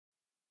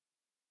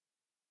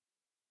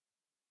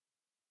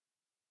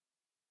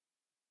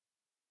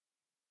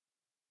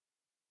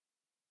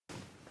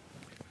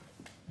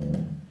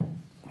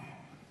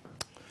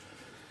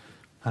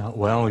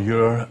Well,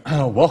 you're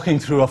walking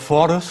through a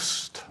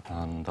forest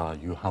and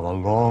you have a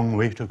long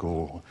way to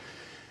go.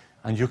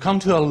 And you come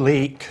to a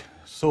lake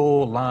so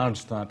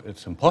large that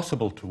it's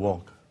impossible to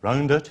walk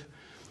round it,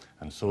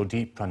 and so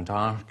deep and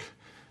dark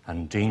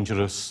and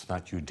dangerous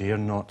that you dare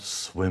not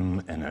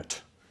swim in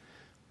it.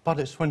 But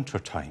it's winter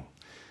time,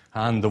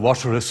 and the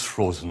water is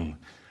frozen,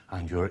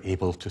 and you're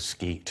able to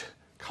skate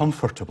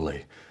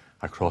comfortably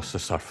across the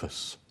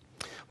surface.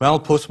 Well,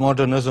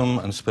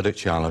 postmodernism and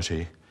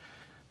spirituality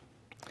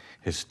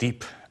is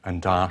deep and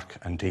dark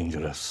and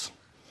dangerous.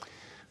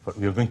 But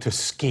we're going to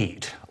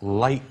skate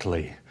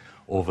lightly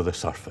over the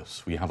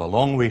surface. We have a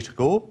long way to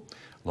go,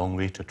 long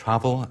way to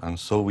travel, and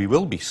so we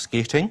will be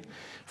skating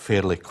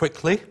fairly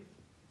quickly.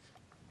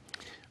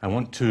 I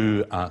want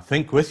to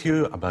think with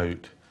you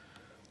about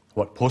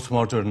what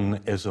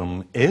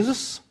postmodernism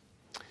is,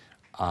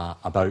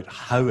 about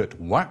how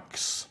it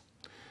works,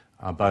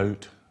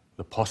 about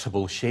the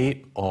possible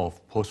shape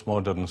of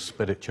postmodern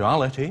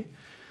spirituality,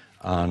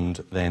 and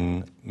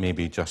then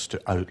maybe just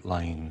to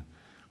outline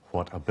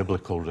what a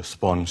biblical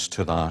response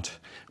to that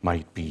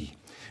might be.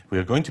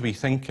 We're going to be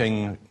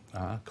thinking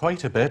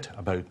quite a bit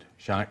about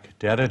Jacques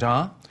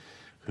Derrida,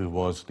 who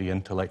was the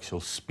intellectual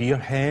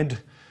spearhead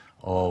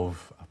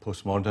of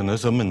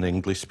postmodernism in the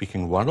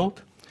English-speaking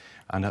world.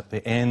 And at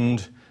the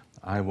end,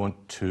 I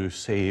want to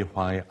say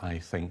why I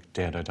think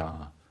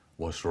Derrida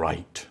was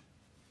right.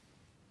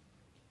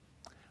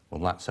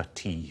 Well, that's a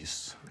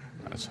tease.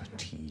 That's a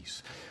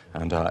tease.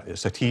 And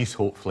it's a tease,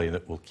 hopefully,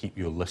 that will keep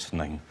you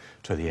listening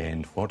to the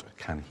end. What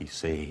can he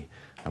say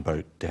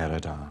about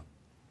Derrida?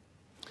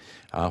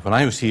 When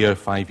I was here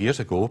 5 years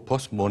ago,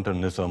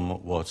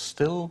 postmodernism was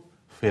still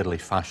fairly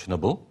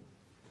fashionable.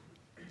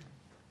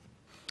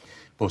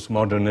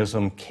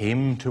 Postmodernism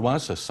came to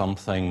us as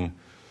something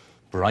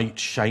bright,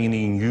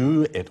 shiny,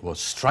 new. It was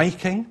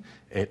striking.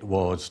 It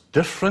was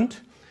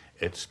different.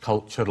 Its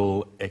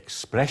cultural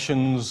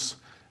expressions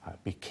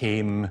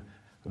became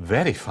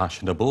very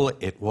fashionable.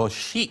 It was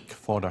chic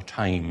for a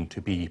time to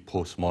be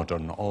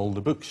postmodern. All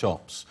the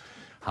bookshops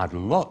had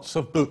lots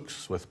of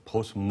books with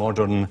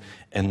postmodern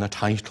in the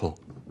title.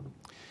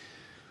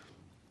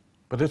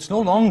 But it's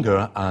no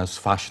longer as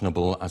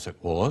fashionable as it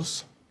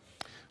was.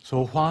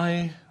 So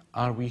why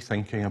are we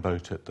thinking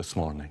about it this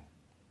morning?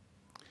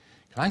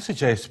 Can I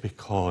suggest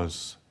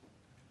because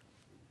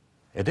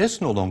it is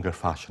no longer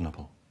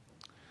fashionable.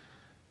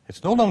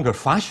 It's no longer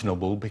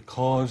fashionable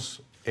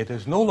because it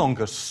is no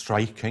longer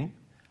striking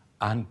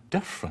and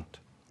different.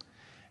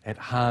 It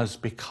has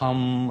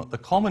become the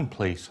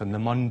commonplace and the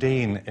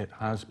mundane. It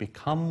has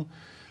become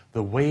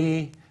the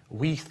way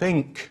we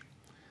think,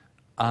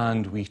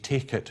 and we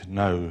take it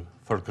now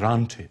for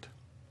granted.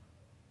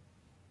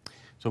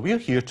 So we're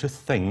here to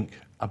think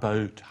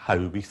about how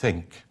we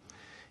think.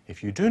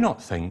 If you do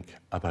not think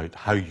about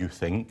how you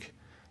think,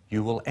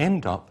 you will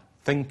end up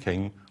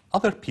thinking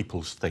other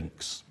people's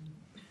thinks.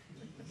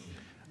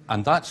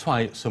 And that's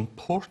why it's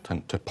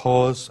important to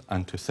pause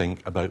and to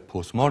think about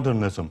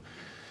postmodernism.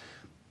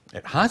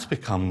 It has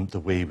become the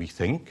way we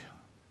think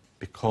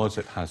because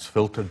it has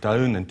filtered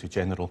down into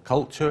general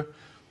culture.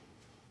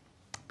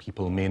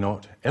 People may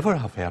not ever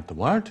have heard the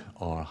word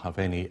or have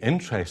any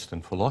interest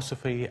in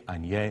philosophy,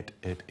 and yet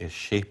it is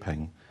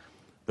shaping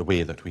the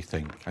way that we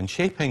think, and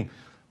shaping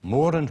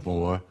more and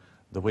more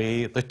the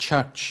way the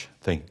church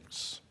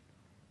thinks.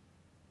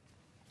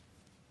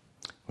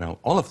 Well,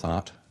 all of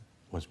that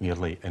was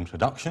merely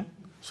introduction,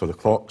 so the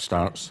clock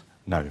starts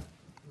now.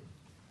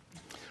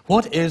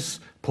 What is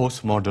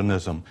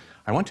postmodernism?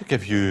 I want to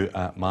give you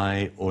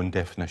my own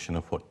definition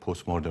of what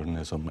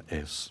postmodernism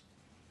is.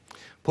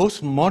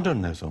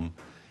 Postmodernism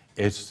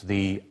is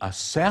the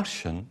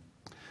assertion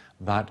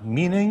that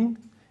meaning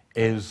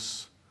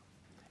is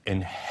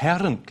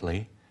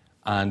inherently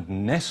and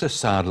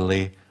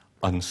necessarily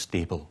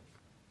unstable.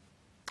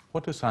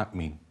 What does that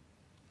mean?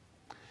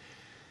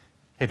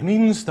 It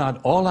means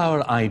that all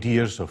our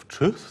ideas of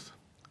truth,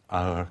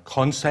 our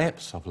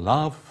concepts of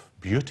love,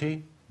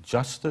 beauty,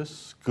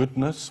 justice,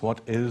 goodness,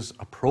 what is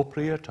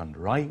appropriate and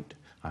right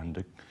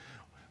and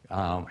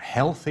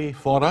healthy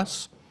for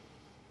us,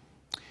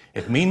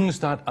 it means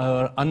that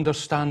our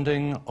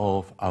understanding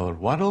of our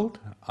world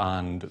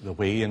and the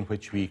way in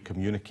which we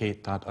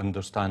communicate that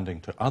understanding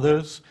to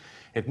others,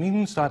 it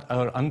means that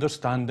our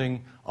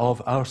understanding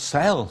of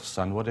ourselves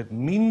and what it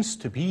means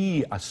to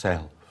be a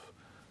self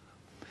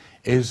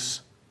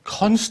is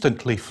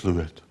constantly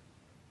fluid.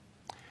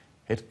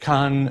 It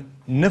can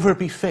never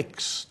be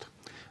fixed.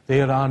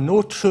 There are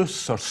no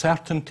truths or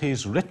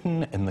certainties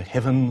written in the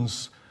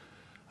heavens,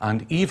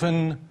 and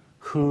even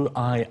who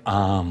I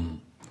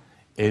am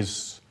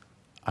is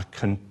a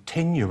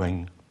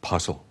continuing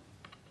puzzle.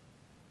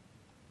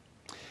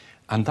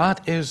 And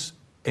that is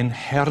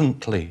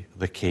inherently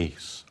the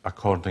case,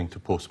 according to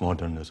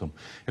postmodernism.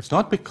 It's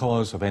not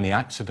because of any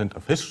accident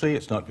of history.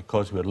 It's not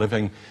because we're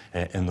living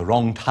in the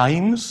wrong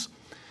times.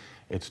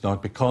 It's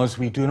not because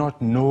we do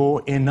not know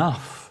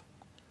enough.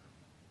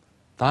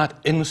 That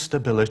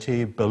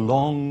instability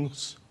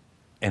belongs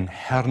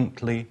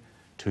inherently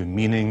to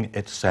meaning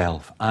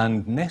itself,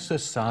 and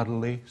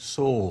necessarily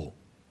so.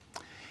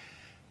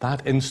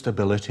 that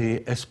instability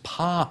is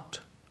part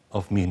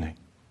of meaning.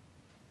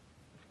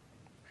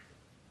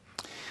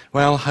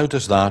 Well, how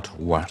does that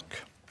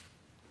work?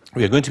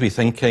 We are going to be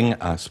thinking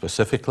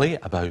specifically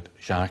about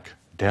Jacques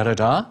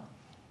Derrida,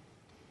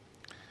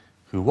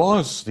 who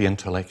was the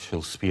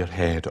intellectual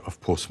spearhead of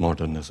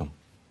postmodernism.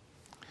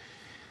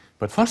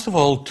 But first of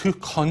all, two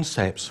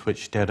concepts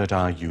which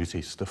Derrida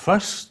uses. The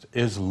first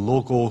is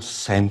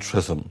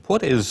logocentrism.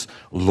 What is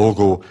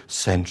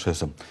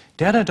logocentrism?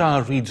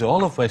 Derrida reads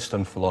all of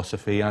Western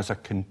philosophy as a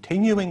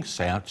continuing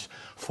search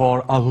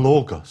for a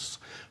logos,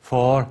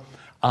 for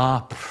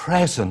a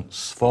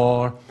presence,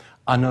 for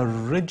an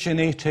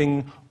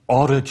originating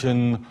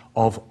origin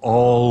of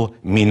all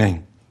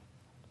meaning.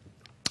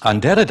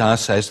 And Derrida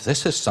says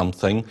this is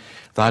something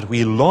that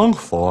we long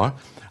for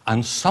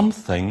and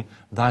something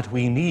that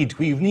we need.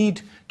 We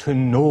need to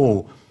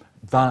know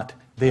that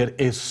there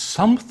is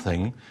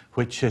something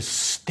which is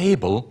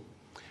stable,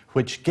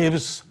 which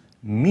gives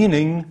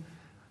meaning,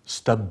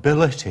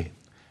 stability.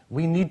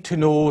 We need to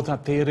know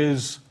that there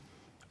is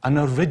an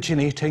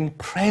originating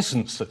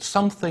presence, that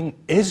something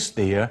is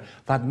there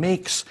that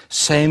makes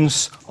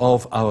sense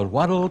of our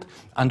world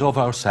and of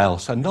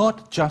ourselves, and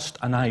not just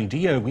an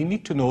idea. We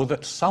need to know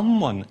that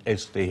someone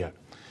is there.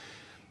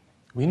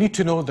 We need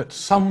to know that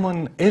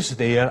someone is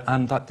there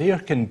and that there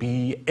can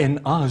be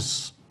in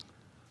us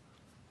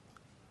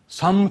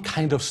some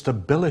kind of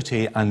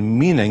stability and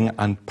meaning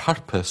and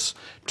purpose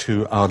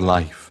to our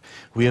life.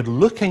 We are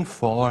looking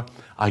for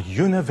a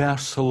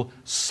universal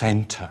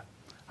center,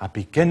 a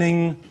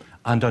beginning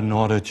and an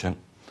origin,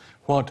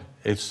 what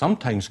is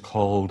sometimes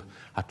called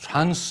a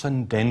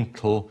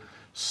transcendental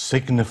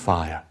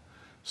signifier,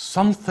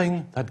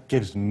 something that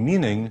gives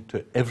meaning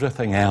to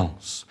everything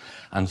else,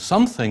 and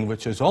something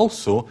which is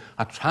also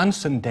a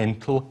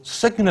transcendental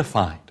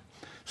signified,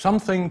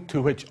 something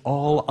to which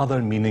all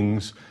other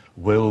meanings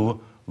will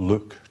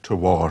look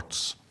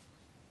towards.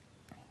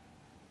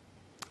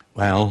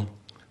 Well,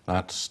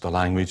 that's the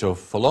language of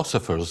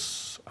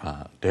philosophers.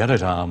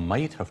 Derrida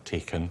might have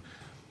taken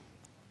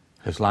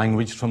his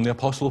language from the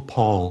Apostle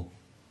Paul.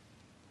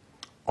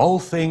 All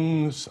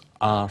things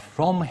are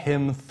from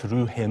him,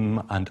 through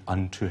him, and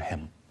unto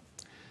him.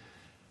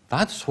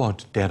 That's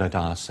what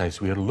Derrida says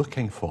we are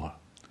looking for.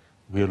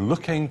 We are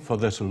looking for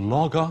this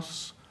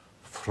logos,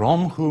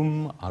 from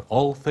whom are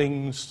all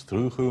things,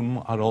 through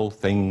whom are all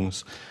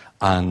things,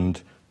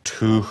 and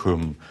to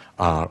whom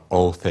are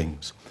all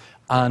things.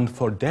 And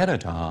for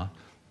Derrida,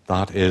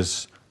 that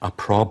is a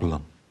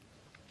problem.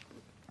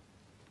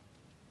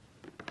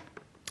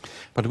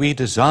 But we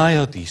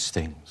desire these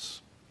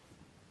things.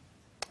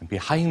 And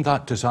behind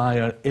that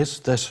desire is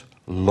this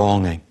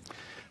longing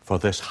for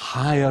this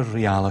higher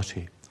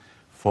reality,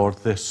 for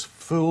this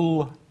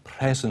full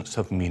presence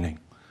of meaning,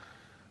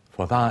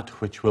 for that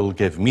which will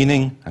give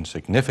meaning and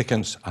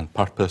significance and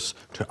purpose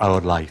to our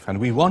life. And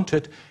we want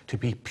it to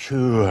be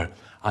pure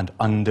and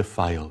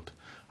undefiled,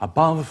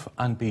 above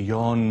and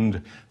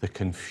beyond the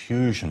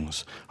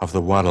confusions of the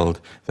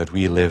world that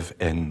we live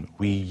in.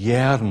 We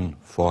yearn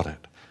for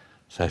it,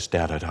 says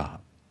Derrida.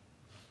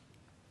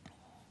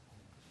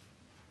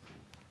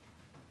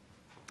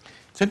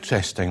 It's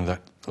interesting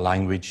that the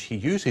language he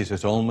uses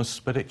is almost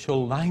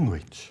spiritual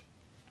language.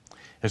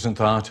 Isn't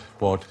that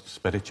what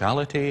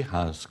spirituality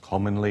has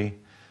commonly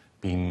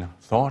been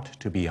thought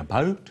to be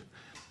about?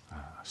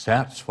 A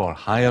search for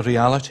higher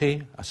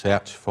reality, a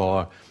search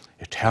for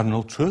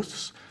eternal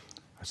truths,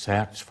 a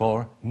search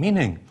for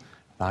meaning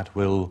that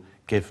will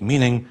give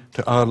meaning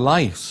to our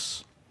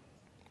lives.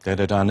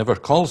 Derrida never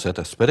calls it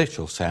a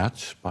spiritual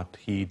search, but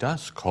he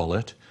does call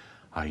it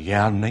a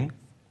yearning.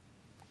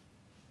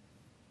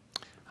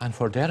 And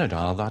for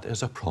Derrida, that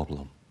is a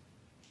problem.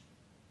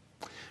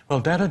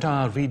 Well,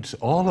 Derrida reads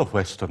all of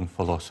Western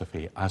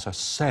philosophy as a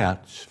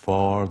search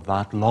for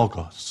that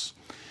logos.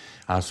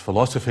 As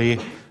philosophy,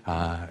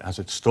 as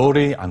its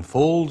story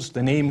unfolds,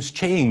 the names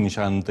change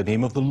and the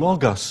name of the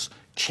logos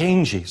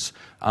changes,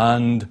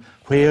 and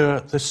where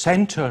the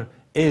center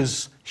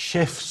is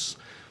shifts.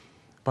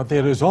 But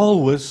there is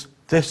always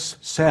this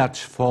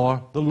search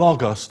for the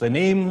logos. The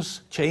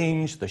names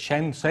change, the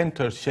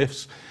center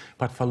shifts,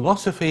 but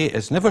philosophy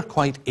is never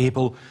quite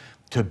able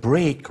to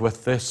break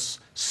with this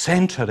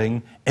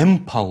centering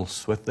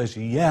impulse, with this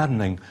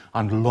yearning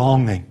and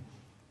longing.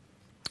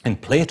 In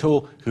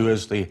Plato, who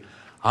is the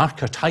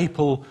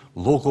archetypal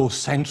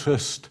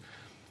logocentrist,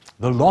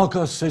 the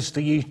logos is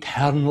the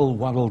eternal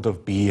world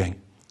of being,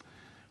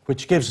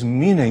 which gives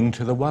meaning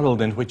to the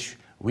world in which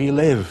we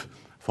live.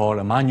 For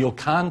Immanuel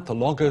Kant, the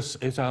logos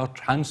is our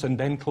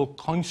transcendental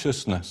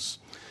consciousness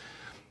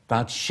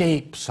that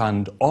shapes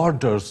and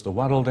orders the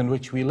world in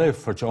which we live.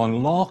 For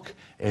John Locke,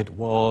 it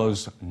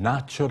was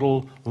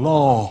natural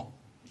law.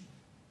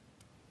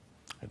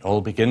 It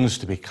all begins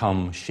to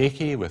become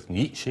shaky with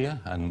Nietzsche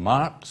and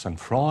Marx and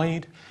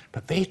Freud,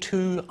 but they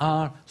too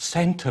are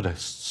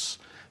centerists.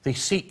 They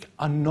seek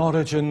an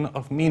origin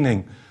of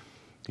meaning.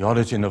 The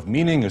origin of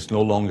meaning is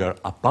no longer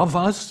above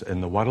us in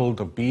the world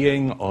of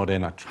being or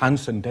in a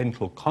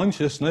transcendental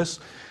consciousness,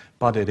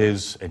 but it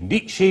is in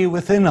Nietzsche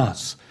within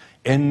us,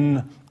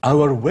 In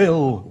our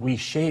will, we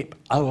shape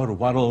our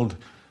world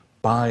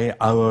by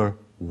our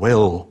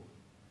will.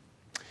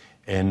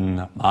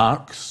 In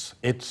Marx,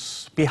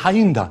 it's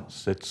behind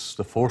us. It's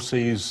the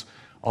forces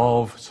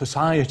of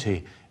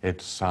society.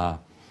 It's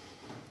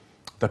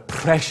the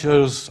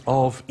pressures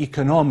of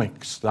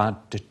economics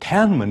that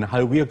determine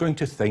how we are going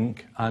to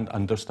think and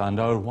understand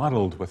our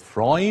world. With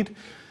Freud,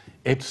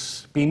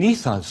 it's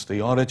beneath us.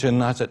 The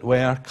origin, as it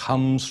were,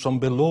 comes from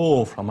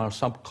below, from our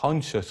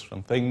subconscious,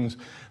 from things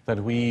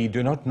that we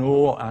do not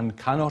know and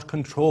cannot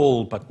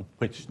control, but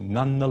which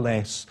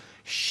nonetheless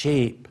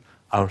shape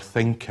our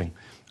thinking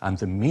and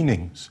the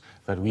meanings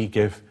that we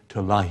give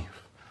to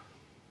life.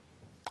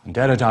 And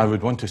Derrida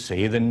would want to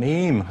say the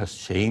name has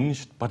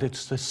changed, but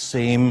it's the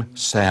same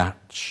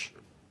search.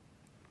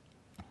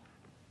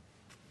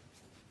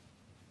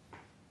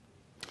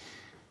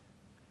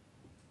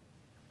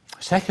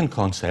 Second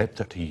concept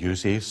that he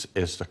uses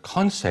is the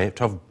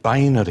concept of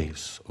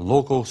binaries.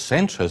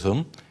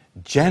 Logocentrism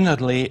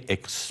generally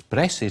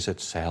expresses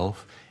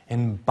itself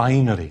in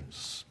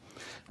binaries.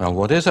 Well,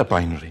 what is a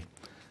binary?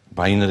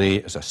 Binary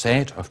is a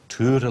set of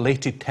two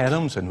related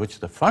terms in which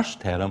the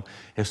first term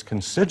is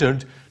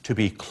considered to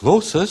be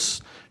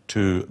closest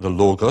to the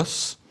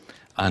logos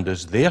and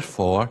is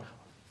therefore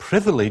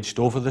privileged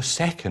over the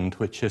second,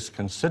 which is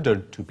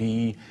considered to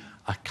be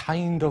a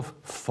kind of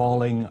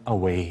falling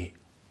away.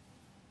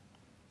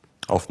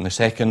 Often the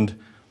second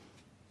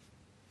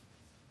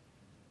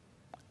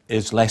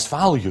is less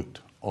valued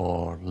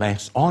or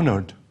less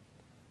honoured,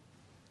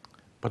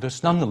 but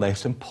it's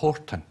nonetheless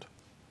important.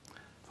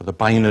 For the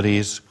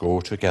binaries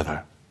go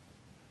together.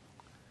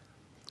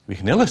 We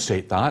can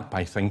illustrate that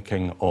by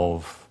thinking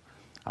of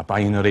a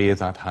binary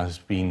that has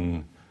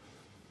been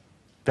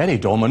very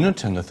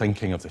dominant in the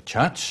thinking of the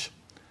church: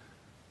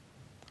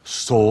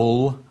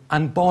 soul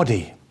and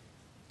body.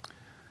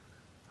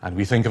 And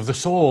we think of the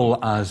soul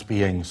as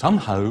being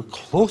somehow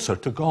closer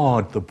to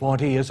God. The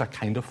body is a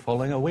kind of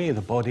falling away.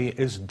 The body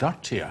is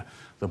dirtier.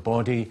 The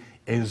body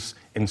is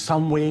in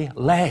some way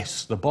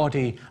less. The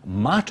body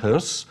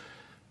matters,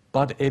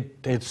 but it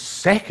is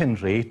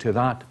secondary to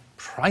that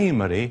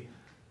primary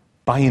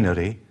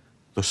binary,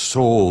 the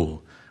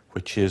soul,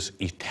 which is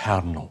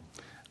eternal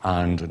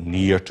and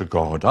near to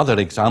God. Other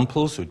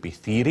examples would be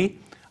theory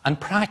and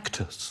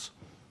practice.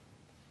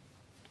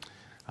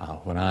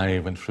 When I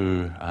went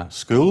through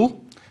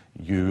school,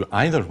 you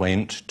either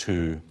went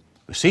to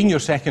the senior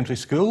secondary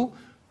school,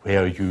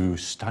 where you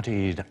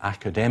studied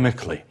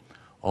academically,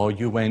 or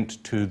you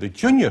went to the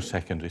junior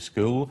secondary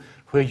school,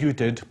 where you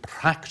did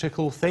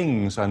practical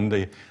things. And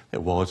there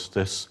was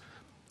this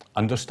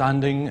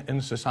understanding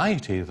in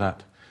society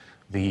that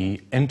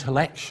the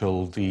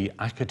intellectual, the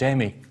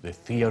academic, the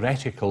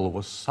theoretical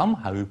was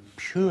somehow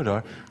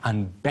purer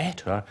and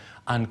better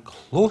and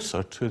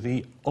closer to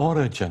the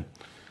origin.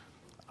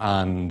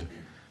 And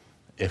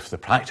if the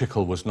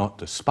practical was not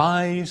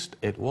despised,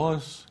 it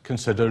was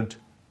considered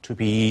to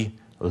be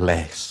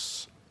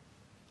less.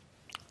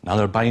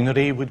 Another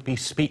binary would be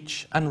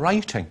speech and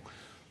writing.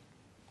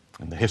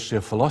 In the history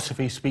of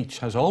philosophy, speech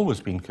has always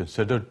been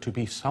considered to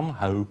be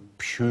somehow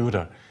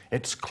purer.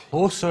 It's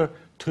closer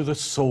to the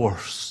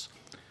source.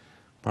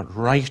 But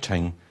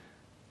writing,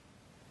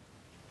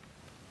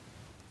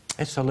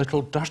 it's a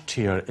little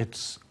dirtier,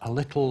 it's a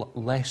little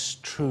less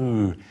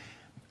true.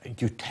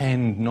 You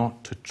tend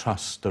not to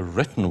trust the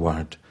written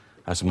word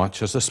as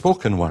much as the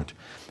spoken word.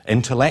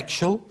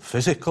 Intellectual,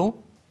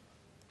 physical,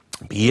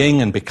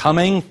 being and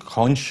becoming,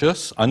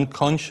 conscious,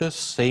 unconscious,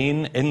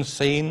 sane,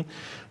 insane,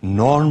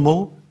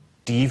 normal,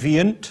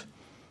 deviant,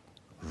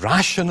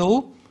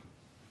 rational,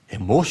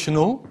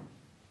 emotional,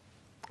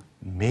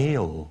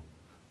 male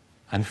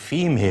and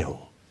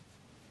female.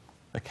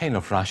 The kind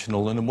of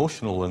rational and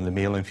emotional in the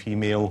male and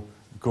female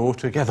go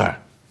together.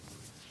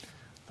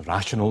 The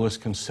rational is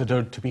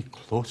considered to be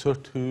closer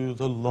to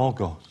the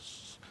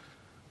logos,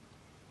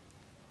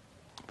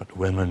 but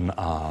women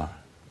are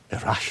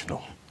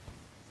irrational.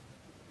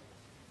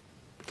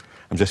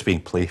 I'm just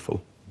being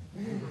playful.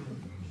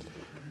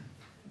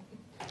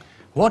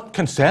 What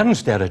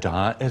concerns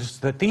Derrida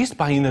is that these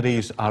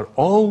binaries are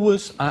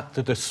always at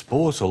the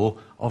disposal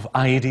of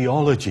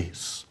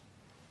ideologies.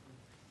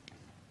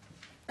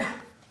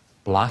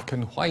 Black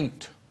and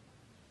white,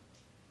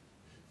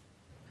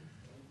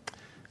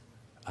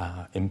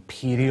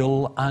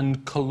 imperial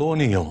and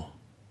colonial,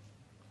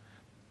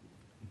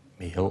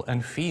 male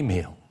and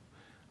female.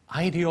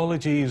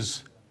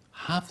 Ideologies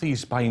have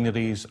these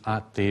binaries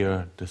at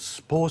their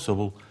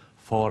disposal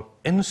for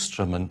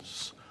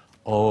instruments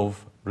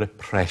of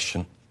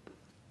repression.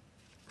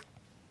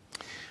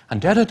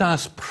 And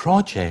Derrida's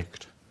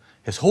project,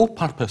 his whole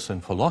purpose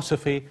in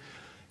philosophy,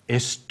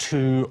 is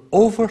to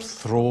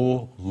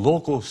overthrow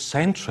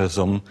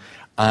logocentrism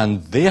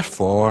and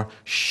therefore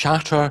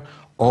shatter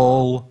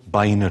all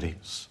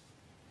binaries.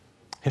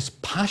 His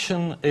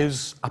passion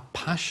is a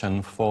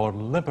passion for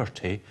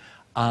liberty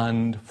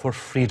and for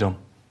freedom,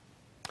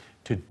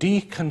 to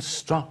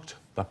deconstruct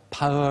the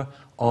power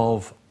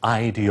of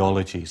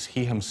ideologies.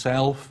 He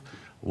himself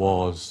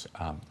was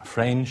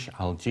French,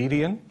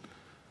 Algerian,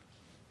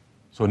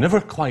 So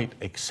never quite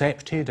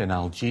accepted in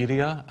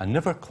Algeria and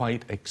never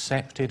quite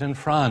accepted in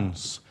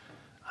France.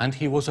 And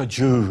he was a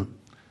Jew,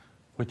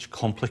 which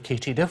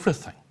complicated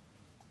everything.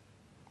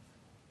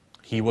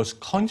 He was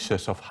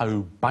conscious of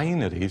how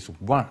binaries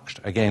worked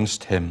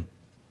against him.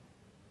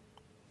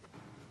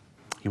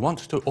 He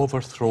wants to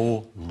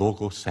overthrow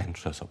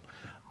logocentrism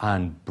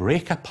and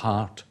break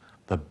apart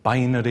the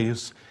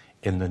binaries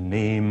in the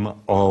name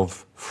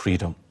of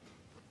freedom.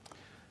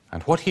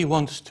 And what he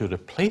wants to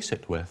replace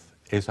it with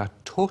is a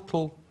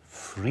total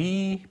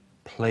free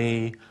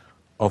play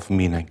of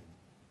meaning.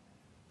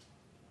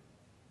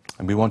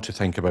 And we want to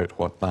think about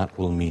what that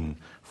will mean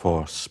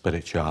for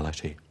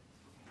spirituality.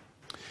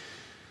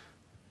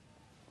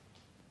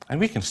 And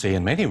we can say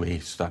in many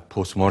ways that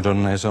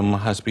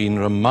postmodernism has been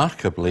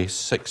remarkably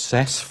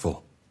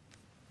successful.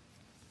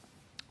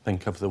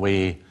 Think of the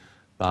way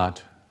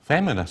that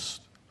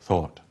feminist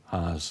thought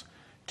has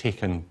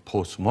taken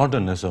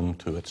postmodernism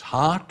to its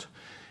heart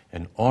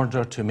in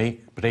order to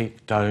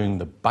break down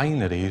the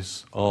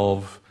binaries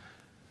of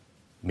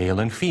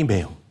male and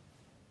female.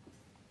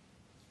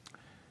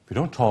 We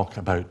don't talk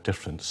about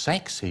different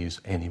sexes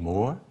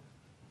anymore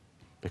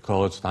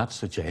because that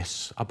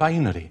suggests a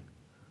binary.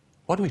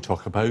 What we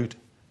talk about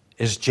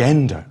is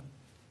gender,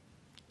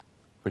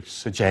 which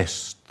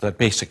suggests that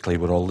basically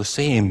we're all the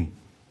same.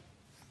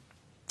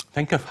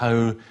 Think of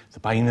how the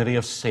binary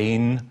of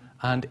sane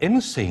and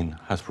insane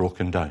has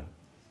broken down.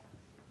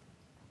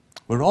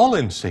 We're all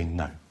insane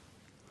now.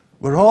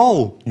 We're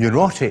all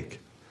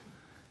neurotic.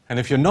 And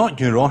if you're not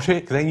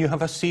neurotic, then you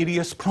have a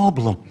serious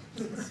problem.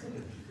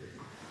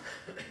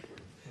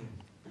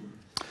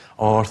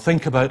 Or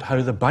think about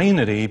how the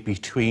binary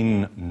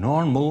between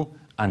normal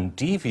and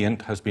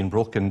deviant has been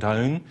broken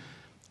down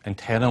in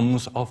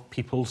terms of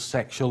people's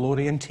sexual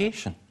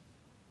orientation.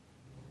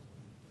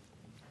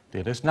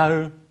 There is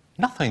now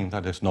nothing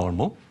that is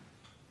normal,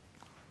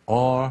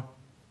 or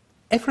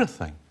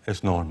everything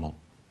is normal.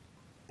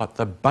 But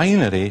the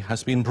binary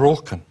has been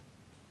broken.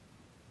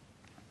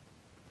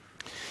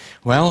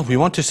 Well, we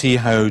want to see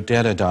how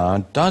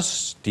Derrida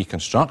does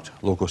deconstruct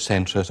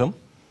logocentrism,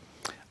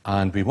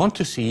 and we want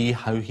to see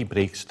how he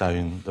breaks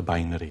down the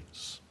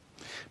binaries.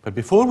 But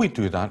before we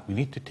do that, we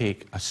need to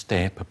take a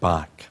step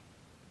back.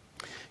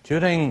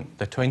 During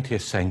the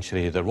 20th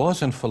century, there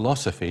was in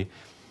philosophy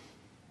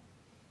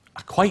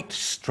a quite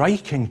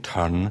striking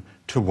turn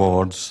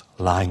towards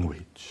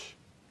language.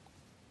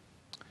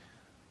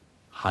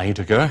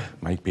 Heidegger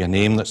might be a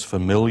name that's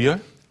familiar.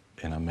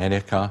 In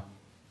America,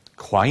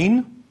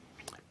 Quine.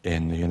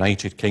 In the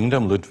United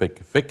Kingdom,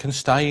 Ludwig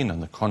Wittgenstein.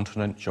 On the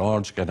continent,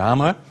 George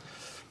Gadamer.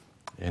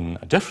 In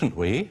a different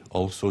way,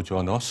 also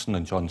John Austin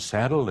and John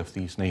Searle, if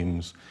these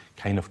names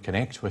kind of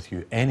connect with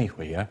you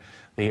anywhere,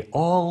 they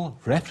all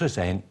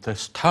represent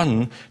this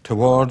turn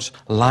towards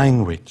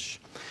language.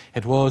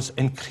 It was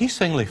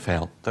increasingly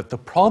felt that the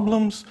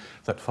problems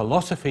that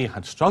philosophy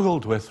had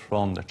struggled with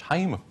from the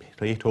time of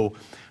Plato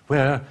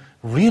were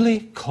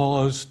really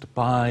caused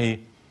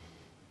by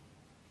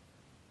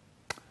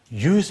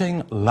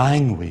using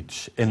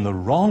language in the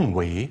wrong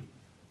way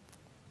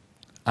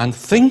and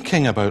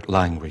thinking about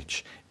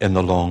language in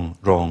the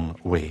wrong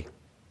way.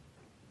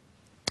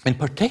 In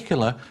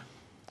particular,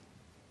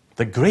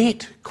 the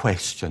great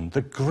question,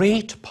 the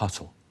great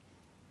puzzle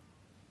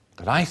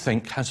that I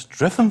think has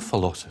driven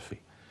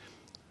philosophy,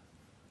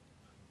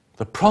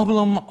 the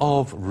problem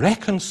of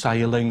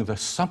reconciling the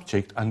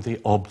subject and the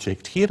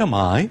object. Here am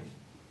I,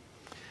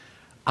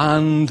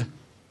 and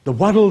the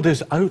world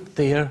is out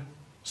there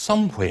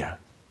somewhere.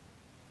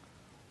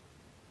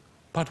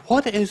 But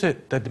what is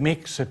it that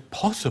makes it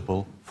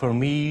possible for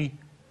me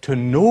to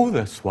know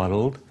this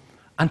world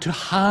and to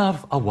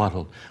have a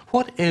world?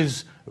 What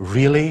is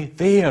really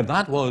there?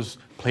 That was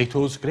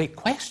Plato's great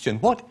question.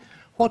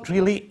 What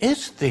really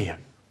is there?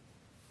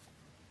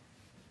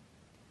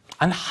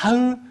 And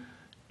how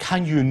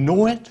can you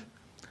know it?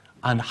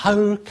 And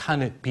how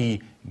can it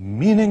be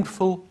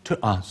meaningful to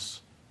us?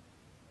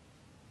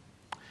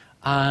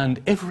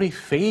 And every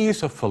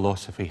phase of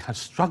philosophy has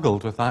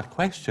struggled with that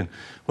question.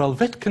 Well,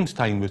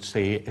 Wittgenstein would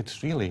say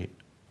it's really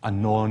a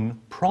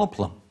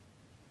non-problem.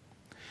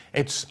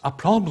 It's a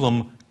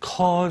problem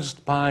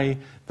caused by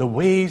the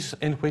ways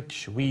in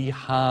which we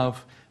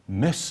have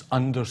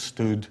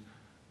misunderstood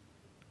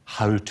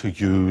how to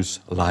use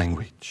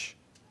language.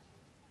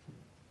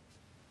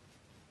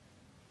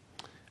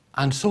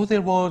 And so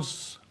there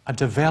was a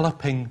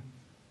developing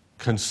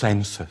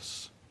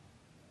consensus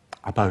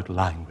about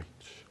language.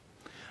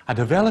 A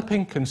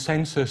developing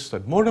consensus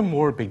that more and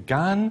more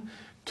began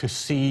to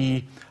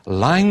see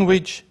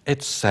language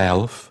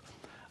itself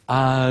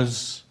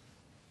as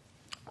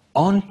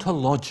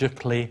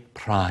ontologically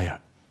prior.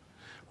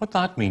 What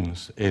that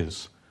means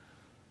is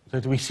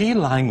that we see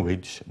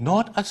language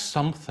not as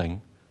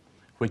something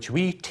which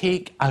we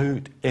take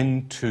out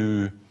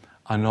into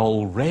an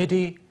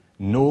already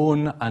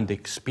known and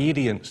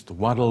experienced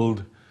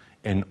world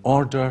in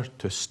order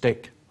to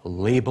stick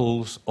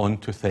labels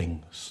onto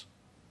things.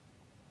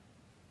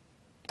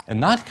 In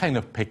that kind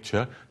of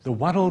picture, the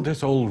world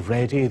is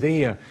already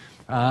there,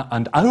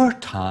 and our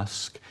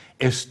task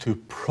is to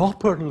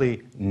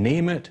properly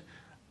name it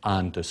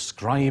and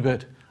describe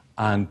it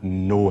and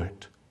know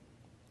it.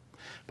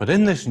 But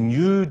in this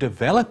new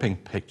developing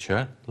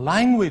picture,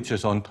 language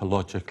is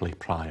ontologically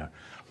prior.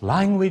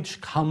 Language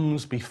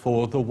comes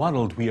before the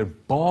world. We are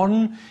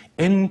born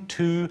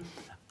into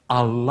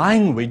a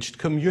languaged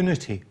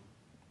community.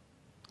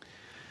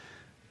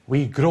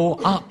 We grow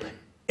up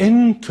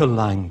into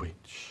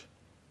language.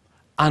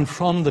 And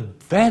from the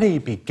very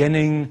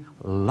beginning,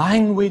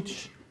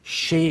 language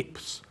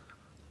shapes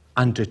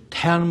and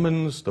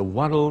determines the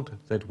world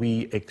that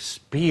we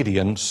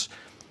experience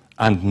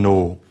and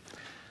know.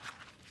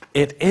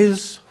 It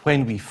is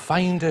when we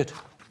find it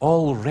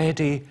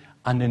already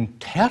an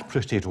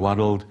interpreted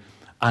world,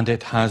 and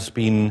it has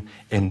been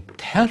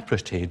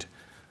interpreted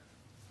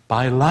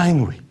by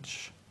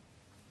language.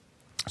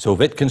 So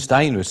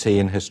Wittgenstein would say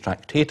in his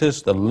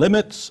Tractatus, the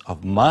limits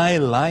of my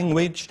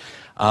language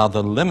are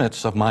the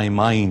limits of my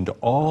mind.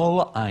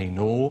 All I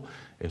know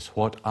is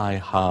what I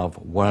have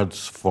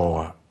words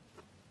for.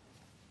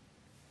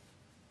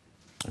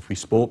 If we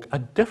spoke a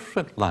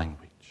different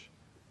language,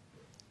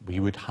 we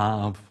would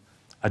have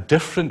a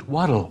different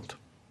world.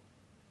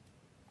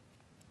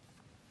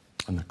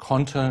 On the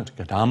continent,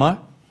 Gadamer,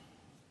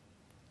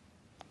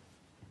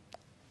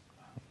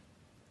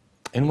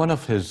 in one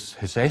of his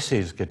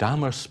essays,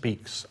 Gadamer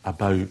speaks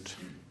about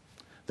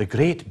the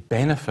great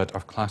benefit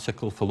of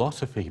classical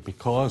philosophy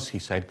because, he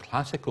said,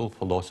 classical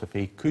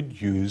philosophy could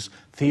use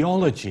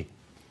theology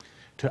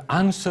to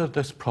answer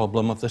this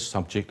problem of the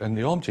subject and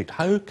the object.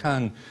 How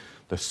can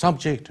the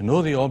subject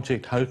know the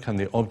object? How can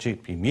the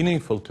object be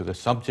meaningful to the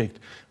subject?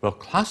 Well,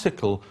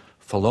 classical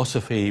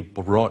philosophy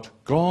brought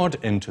God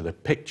into the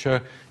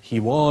picture. He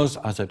was,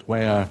 as it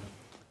were,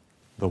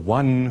 the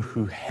one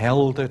who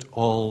held it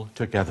all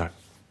together.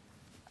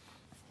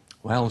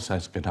 Well,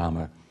 says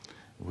Gadamer,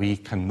 we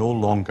can no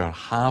longer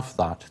have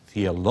that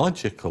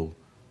theological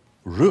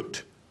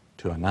route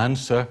to an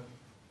answer.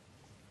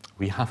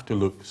 We have to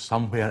look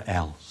somewhere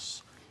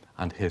else.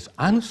 And his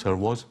answer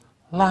was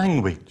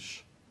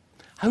language.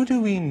 How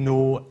do we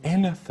know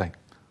anything?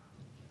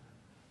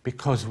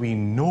 Because we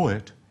know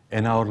it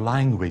in our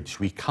language.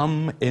 We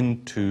come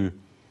into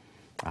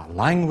a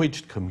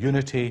languaged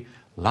community.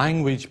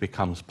 Language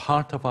becomes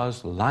part of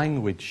us.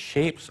 Language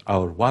shapes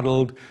our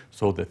world.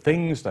 So the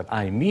things that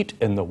I meet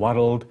in the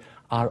world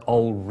are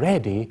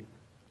already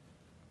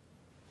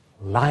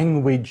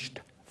languaged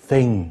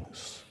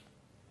things.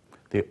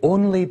 The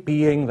only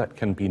being that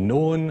can be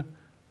known,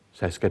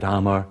 says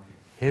Gadamer,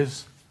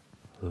 is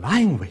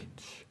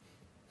language.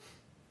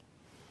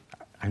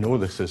 I know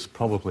this is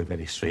probably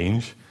very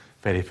strange,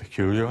 very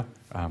peculiar.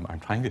 I'm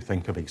trying to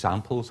think of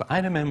examples. I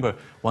remember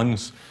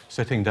once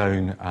sitting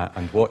down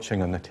and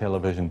watching on the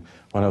television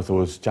one of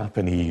those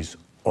Japanese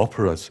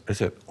operas.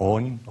 Is it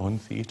on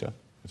theatre?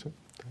 Is it?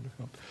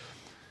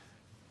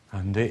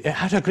 And it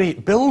had a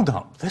great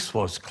build-up. This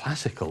was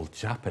classical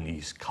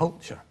Japanese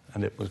culture,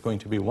 and it was going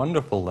to be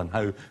wonderful, and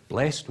how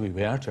blessed we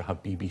were to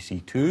have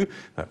BBC Two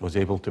that was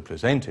able to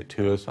present it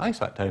to us. I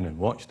sat down and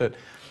watched it,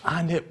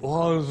 and it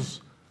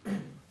was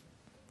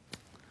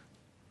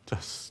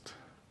just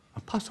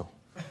a puzzle.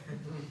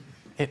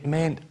 It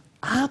meant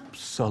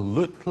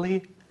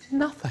absolutely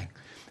nothing.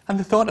 And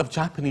the thought of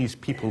Japanese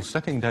people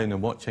sitting down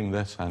and watching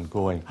this and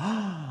going,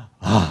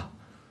 I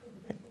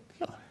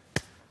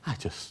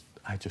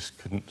just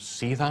couldn't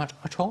see that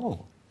at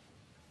all.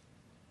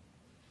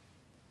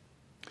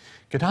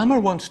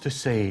 Gadamer wants to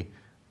say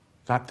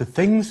that the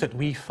things that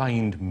we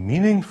find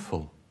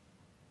meaningful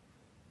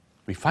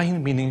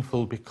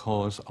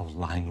because of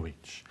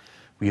language.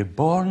 We are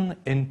born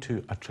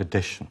into a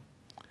tradition,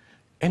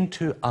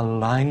 into a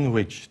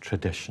language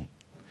tradition.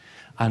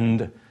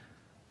 And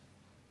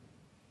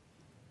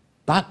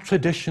that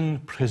tradition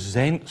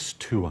presents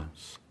to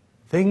us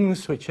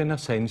things which, in a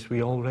sense,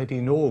 we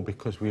already know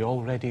because we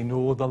already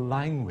know the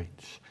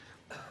language.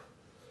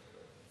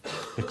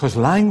 Because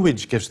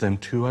language gives them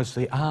to us,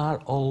 they are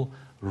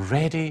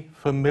already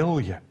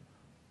familiar.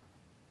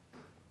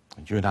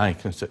 And you and I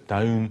can sit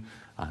down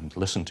and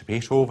listen to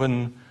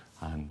Beethoven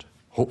and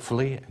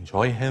hopefully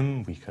enjoy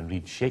him. We can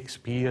read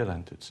Shakespeare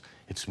and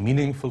it's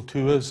meaningful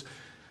to us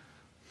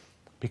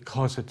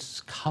because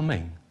it's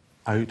coming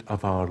out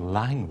of our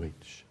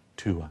language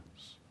to us.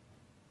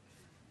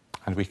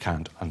 And we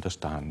can't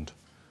understand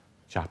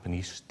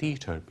Japanese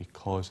theatre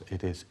because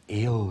it is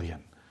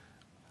alien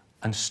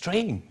and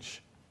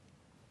strange.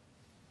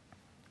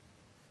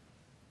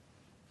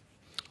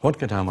 What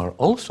Gadamer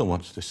also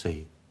wants to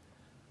say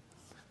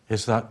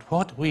is that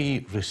what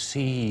we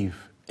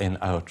receive in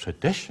our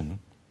tradition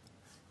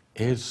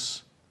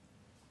is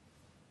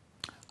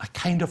a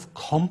kind of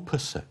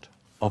composite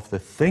of the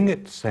thing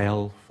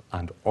itself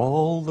and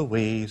all the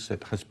ways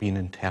it has been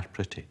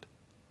interpreted.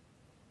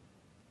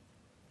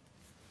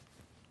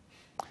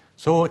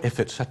 So if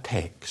it's a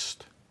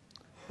text,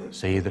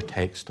 say the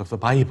text of the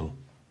Bible,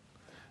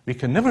 we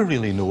can never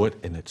really know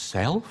it in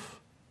itself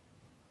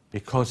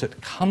because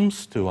it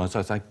comes to us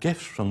as a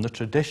gift from the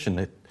tradition.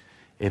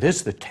 It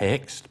is the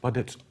text, but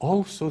it's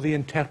also the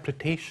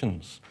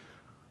interpretations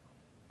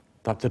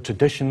that the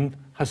tradition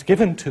has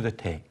given to the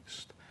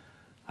text,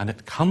 and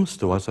it comes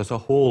to us as a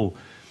whole.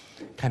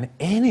 Can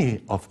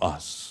any of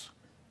us,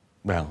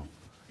 well,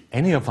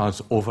 any of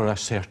us over a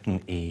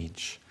certain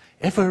age,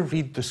 ever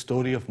read the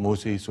story of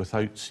Moses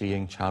without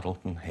seeing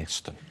Charlton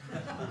Heston?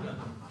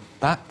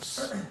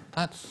 That's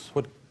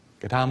what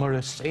Gadamer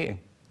is saying.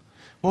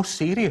 Most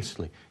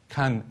seriously,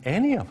 can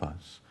any of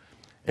us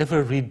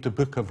ever read the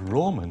book of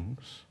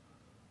Romans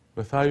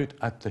without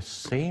at the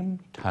same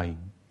time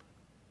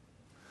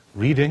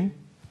reading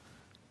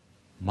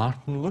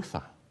Martin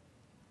Luther?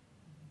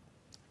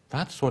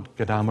 That's what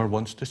Gadamer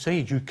wants to say.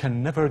 You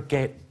can never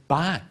get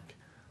back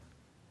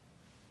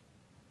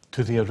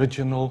to the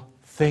original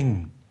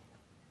thing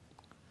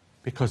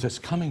because it's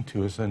coming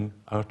to us in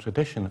our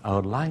tradition,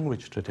 our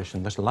language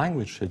tradition, this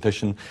language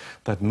tradition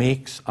that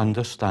makes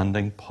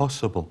understanding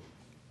possible.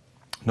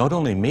 Not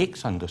only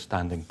makes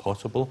understanding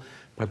possible,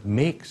 but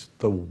makes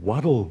the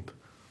world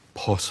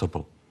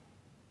possible.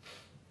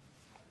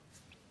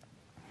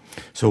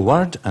 So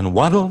word and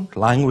world,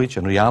 language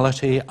and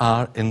reality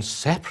are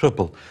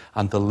inseparable,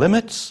 and the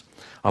limits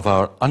of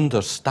our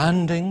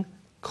understanding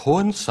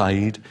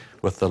coincide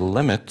with the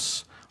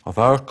limits of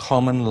our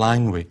common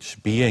language.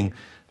 Being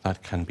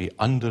that can be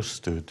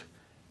understood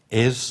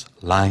is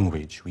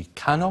language. We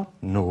cannot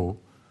know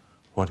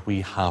what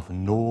we have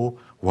no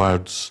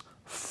words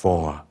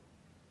for.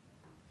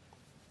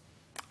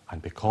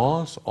 And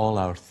because all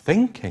our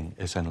thinking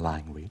is in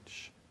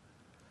language,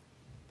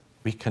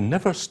 we can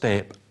never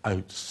step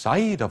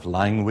outside of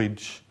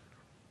language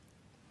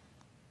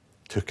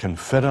to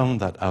confirm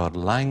that our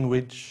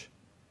language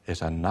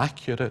is an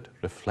accurate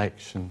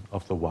reflection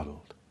of the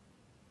world.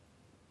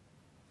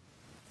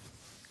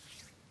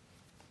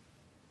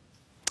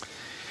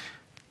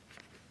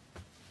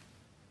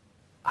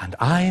 And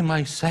I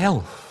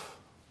myself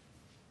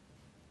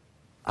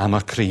am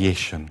a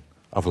creation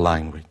of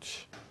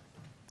language.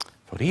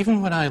 For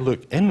even when I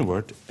look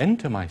inward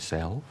into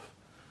myself,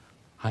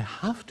 I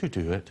have to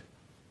do it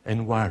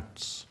in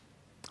words.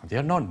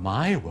 They're not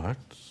my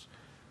words.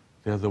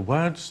 They're the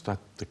words that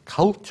the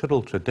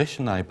cultural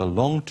tradition I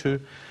belong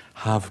to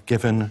have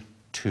given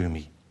to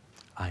me.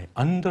 I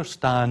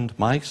understand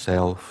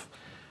myself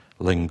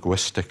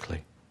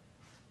linguistically.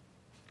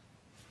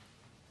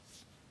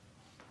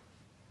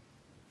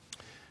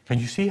 Can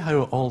you see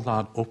how all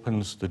that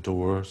opens the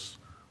doors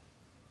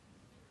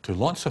to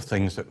lots of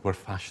things that were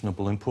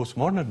fashionable in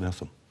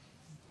postmodernism?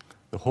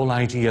 The whole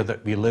idea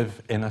that we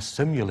live in a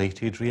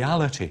simulated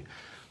reality.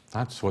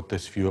 That's what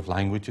this view of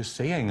language is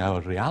saying.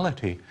 Our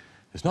reality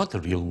is not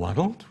the real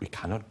world. We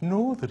cannot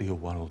know the real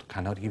world,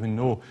 cannot even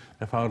know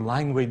if our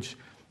language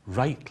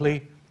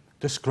rightly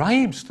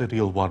describes the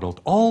real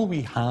world. All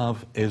we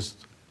have is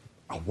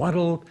a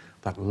world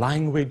that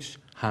language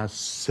has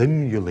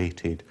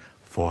simulated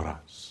for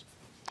us.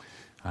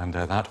 And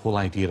that whole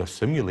idea of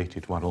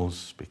simulated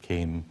worlds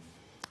became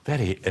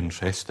very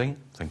interesting.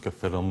 Think of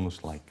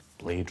films like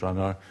Blade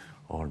Runner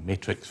or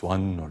Matrix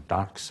 1 or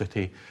Dark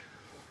City.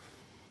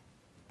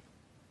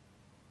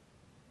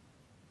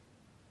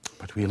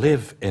 But we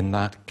live in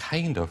that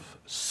kind of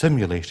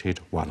simulated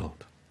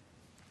world.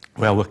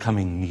 Well, we're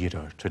coming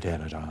nearer to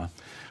Derrida.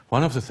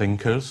 One of the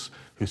thinkers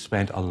who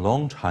spent a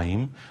long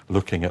time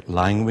looking at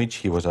language,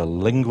 he was a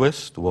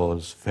linguist,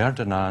 was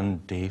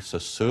Ferdinand de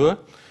Saussure,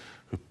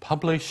 who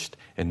published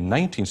in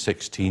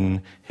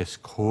 1916 his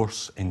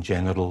course in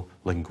general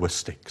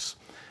linguistics.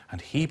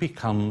 And he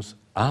becomes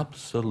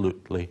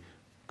absolutely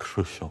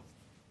crucial.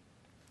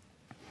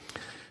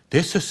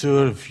 De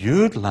Saussure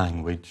viewed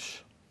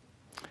language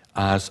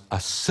as a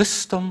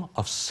system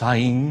of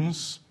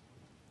signs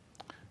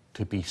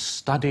to be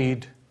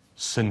studied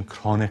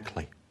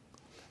synchronically.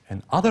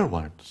 In other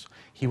words,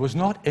 he was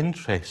not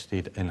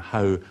interested in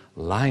how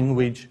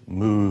language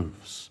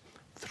moves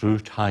through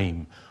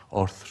time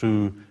or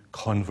through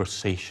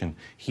conversation.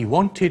 He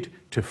wanted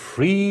to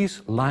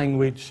freeze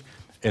language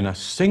in a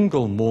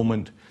single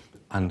moment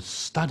and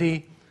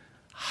study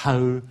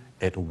how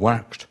it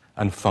worked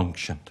and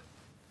functioned.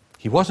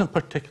 He wasn't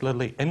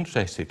particularly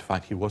interested, in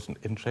fact, he wasn't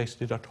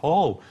interested at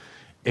all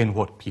in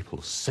what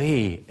people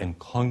say in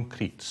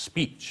concrete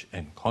speech,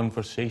 in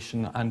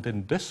conversation and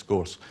in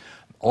discourse,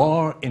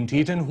 or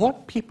indeed in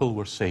what people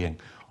were saying.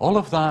 All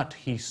of that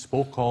he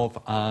spoke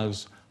of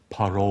as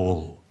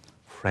parole,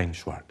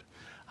 French word,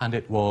 and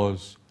it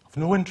was of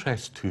no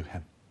interest to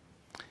him.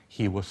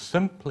 He was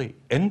simply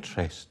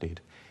interested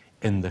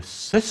in the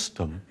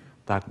system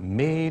that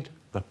made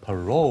the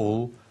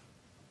parole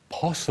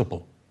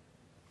possible.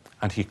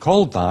 And he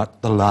called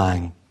that the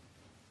lang.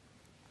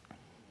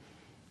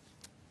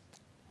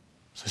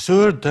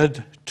 Saussure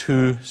did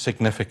two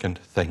significant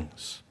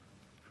things.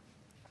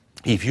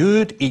 He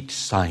viewed each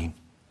sign,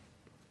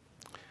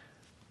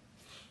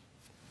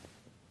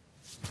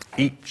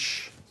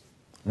 each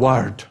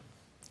word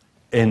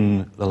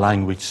in the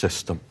language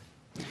system,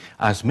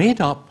 as made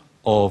up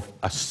of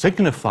a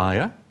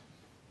signifier,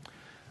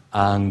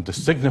 and the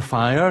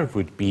signifier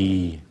would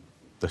be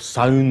the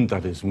sound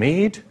that is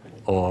made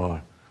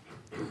or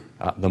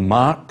the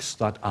marks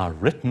that are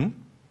written.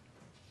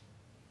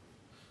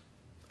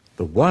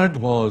 The word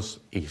was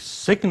a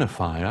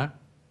signifier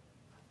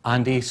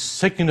and a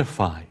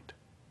signified.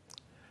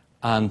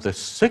 And the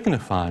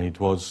signified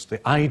was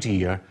the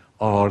idea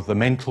or the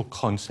mental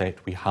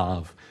concept we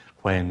have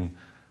when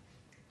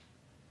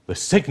the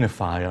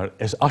signifier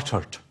is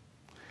uttered.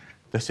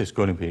 This is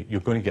going to be, you're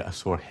going to get a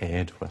sore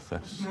head with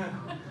this.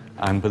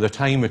 And by the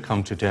time we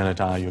come to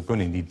Derrida, you're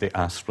going to need the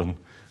aspirin.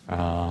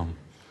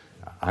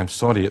 I'm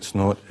sorry, it's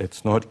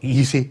not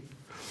easy.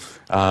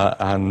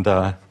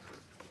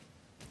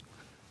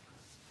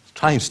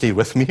 Try and stay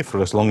with me for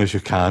as long as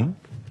you can.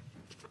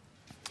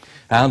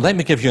 And let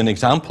me give you an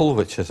example,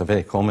 which is a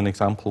very common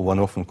example, one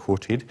often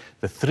quoted.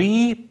 The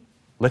three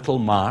little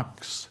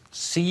marks,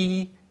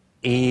 C,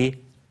 A,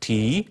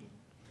 T,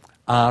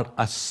 are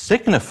a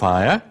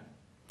signifier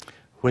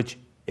which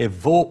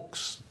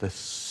evokes the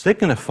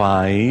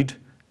signified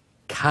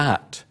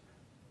cat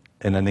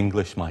in an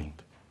English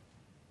mind.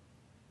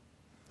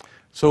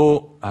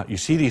 So you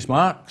see these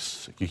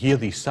marks, you hear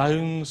these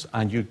sounds,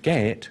 and you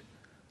get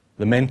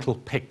the mental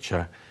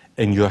picture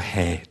in your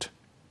head.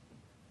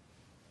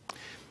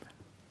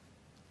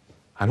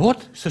 And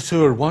what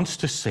Saussure wants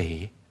to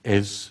say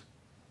is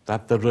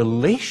that the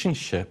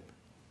relationship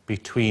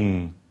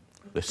between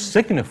the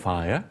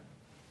signifier,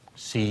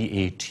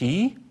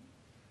 C-A-T,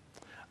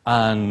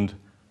 and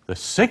the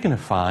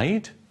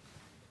signified,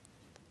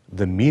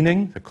 the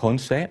meaning, the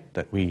concept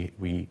that we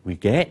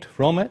get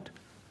from it,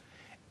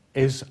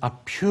 is a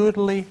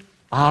purely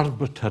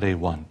arbitrary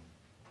one.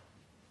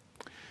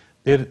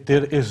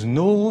 There is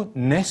no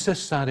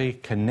necessary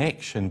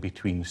connection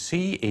between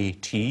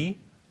C-A-T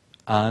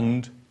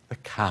and the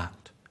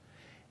cat.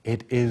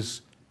 It is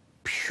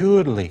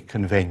purely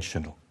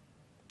conventional.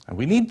 And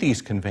we need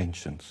these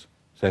conventions,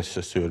 says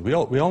Saussure. We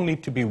all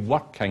need to be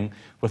working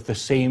with the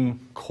same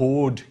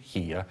code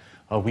here,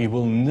 or we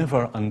will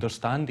never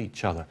understand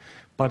each other.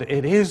 But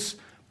it is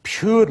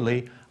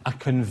purely a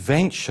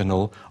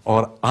conventional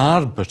or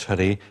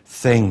arbitrary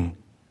thing.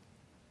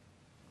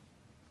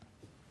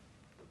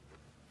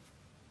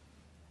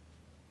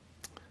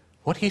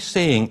 What he's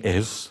saying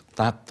is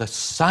that the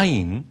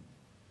sign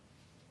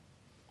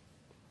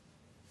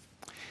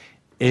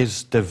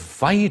is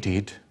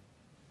divided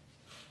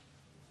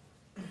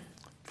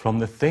from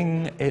the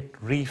thing it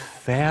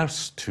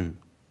refers to.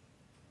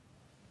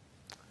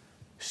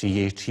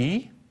 CAT,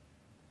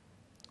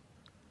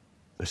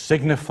 the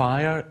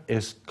signifier,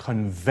 is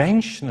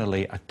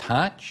conventionally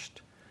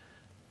attached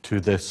to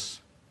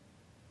this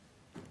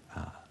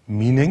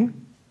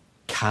meaning,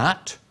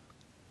 cat.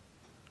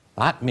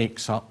 That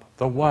makes up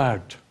the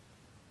word,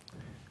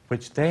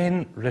 which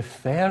then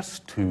refers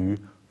to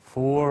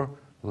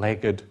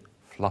four-legged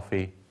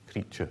fluffy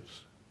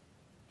creatures.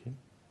 Okay?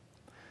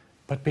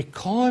 But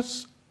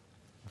because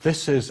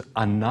this is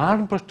an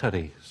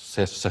arbitrary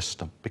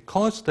system,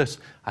 because this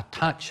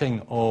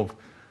attaching of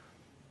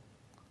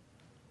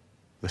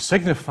the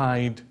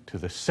signified to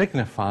the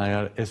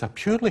signifier is a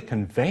purely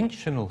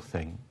conventional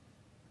thing,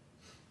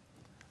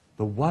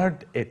 the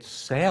word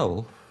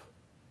itself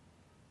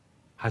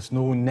has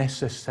no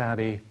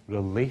necessary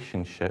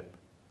relationship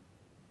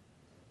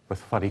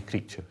with furry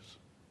creatures.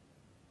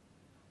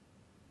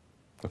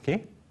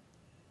 Okay?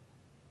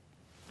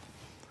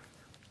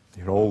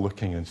 You're all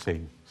looking and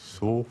saying,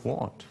 so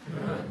what?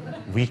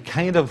 We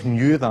kind of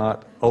knew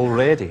that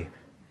already,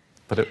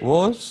 but it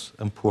was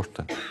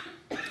important.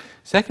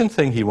 Second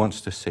thing he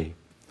wants to say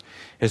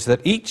is that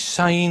each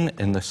sign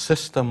in the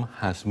system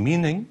has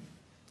meaning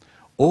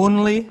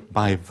only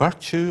by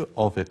virtue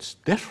of its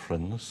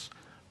difference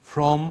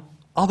from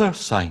other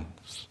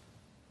signs.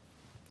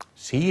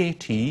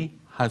 CAT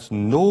has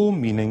no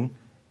meaning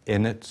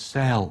in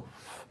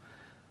itself.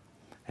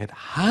 It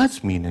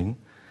has meaning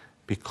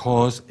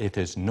because it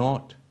is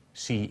not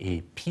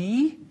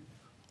CAP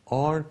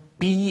or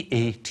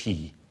BAT.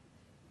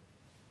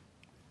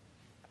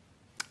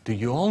 Do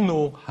you all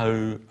know how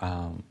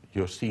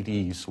your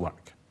CDs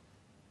work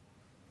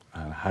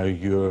and how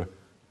your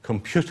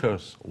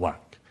computers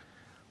work?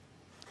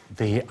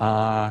 They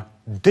are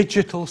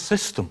digital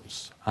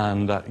systems,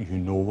 and you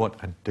know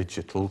what a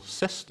digital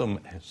system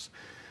is.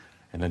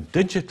 In a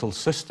digital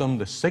system,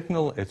 the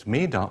signal is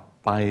made up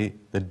by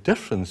the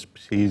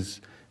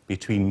differences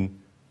between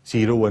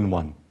 0 and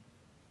 1.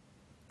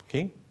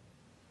 Okay?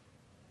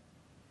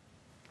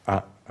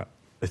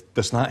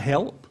 Does that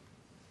help?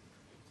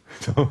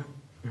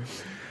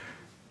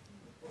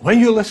 When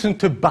you listen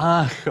to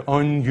Bach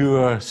on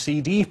your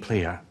CD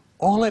player,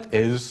 all it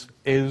is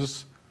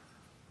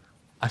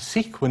a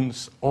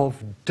sequence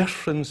of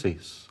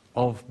differences,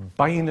 of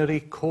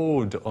binary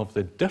code, of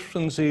the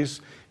differences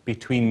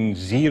between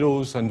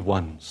zeros and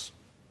ones.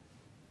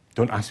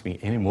 Don't ask me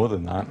any more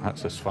than that.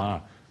 That's as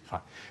far.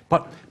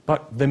 But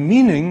the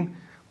meaning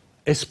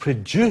is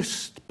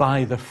produced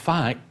by the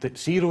fact that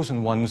zeros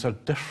and ones are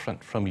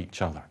different from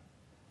each other.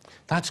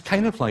 That's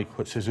kind of like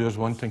what Saussure's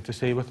wanting to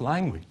say with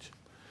language.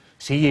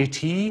 CAT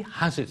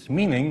has its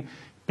meaning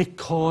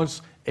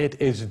because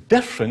it is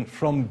different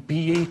from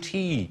BAT.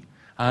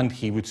 And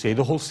he would say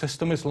the whole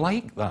system is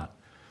like that.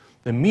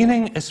 The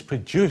meaning is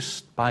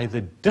produced by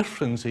the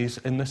differences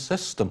in the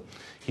system.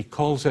 He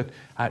calls it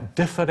a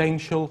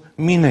differential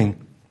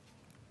meaning.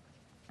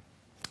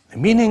 The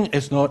meaning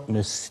is not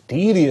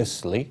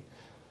mysteriously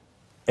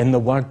in the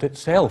word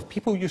itself.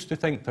 People used to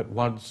think that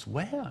words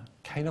were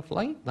kind of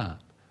like that.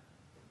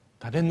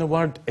 That in the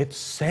word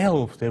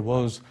itself there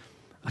was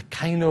a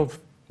kind of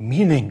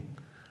meaning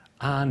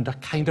and a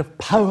kind of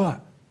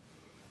power.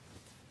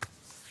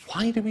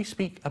 Why do we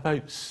speak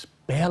about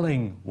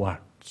spelling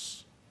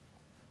words?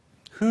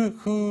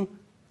 Who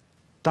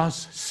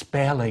does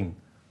spelling?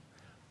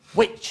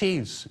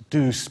 Witches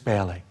do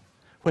spelling.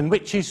 When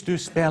witches do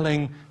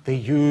spelling, they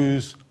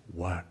use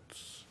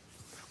words.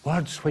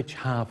 Words which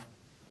have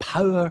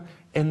power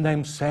in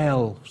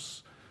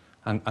themselves.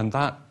 And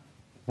that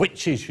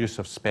witches' use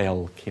of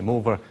spell came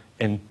over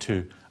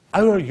into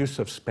our use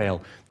of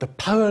spell. The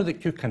power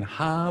that you can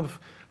have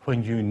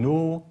when you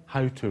know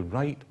how to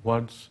write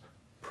words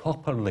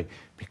properly.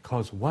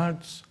 Because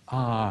words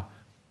are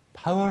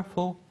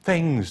powerful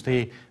things.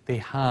 They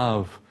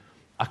have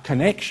a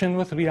connection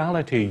with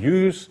reality.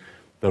 Use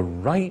the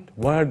right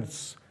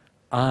words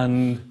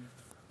and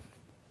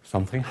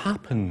something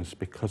happens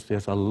because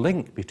there's a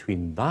link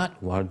between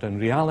that word and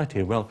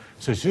reality. Well,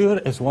 Saussure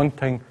is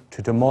wanting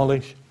to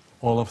demolish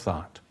all of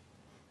that.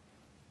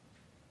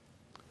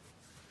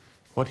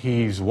 What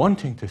he's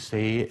wanting to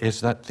say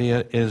is that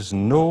there is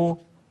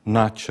no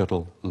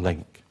natural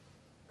link.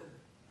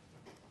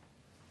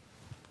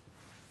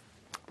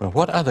 Well,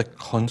 what are the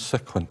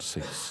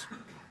consequences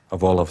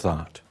of all of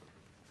that?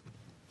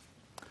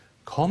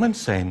 Common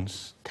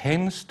sense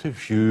tends to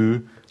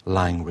view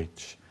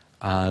language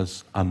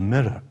as a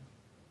mirror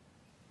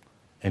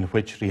in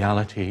which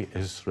reality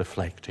is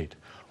reflected,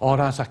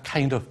 or as a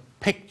kind of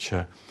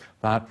picture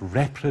that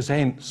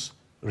represents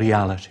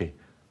reality.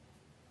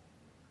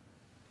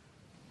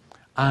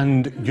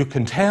 And you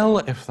can tell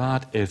if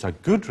that is a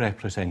good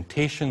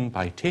representation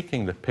by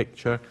taking the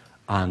picture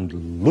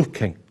and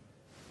looking.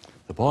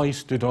 The boy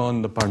stood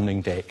on the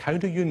burning deck. How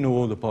do you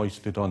know the boy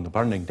stood on the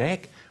burning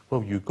deck?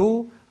 Well, you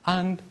go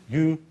and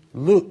you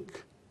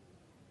look.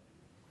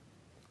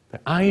 The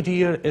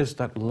idea is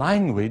that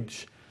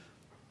language,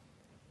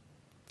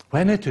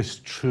 when it is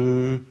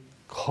true,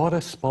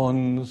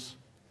 corresponds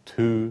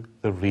to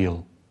the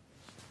real.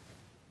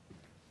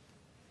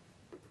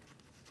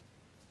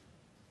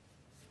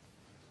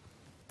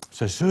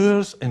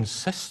 Saussure's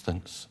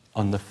insistence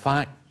on the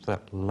fact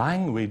that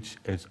language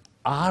is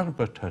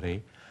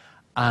arbitrary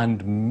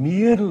and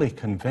merely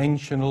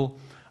conventional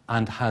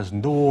and has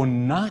no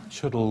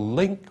natural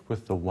link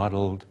with the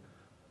world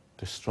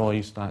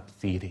destroys that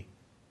theory.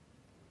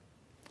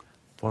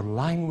 For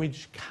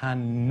language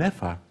can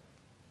never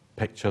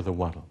picture the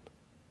world.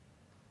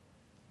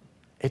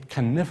 It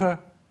can never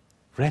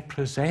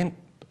represent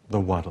the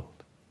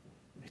world.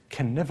 It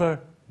can never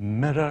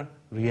mirror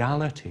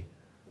reality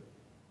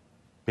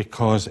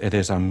because it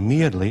is a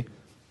merely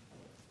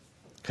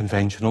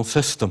conventional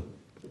system.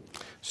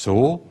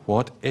 So,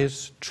 what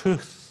is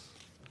truth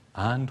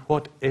and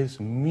what is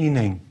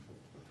meaning?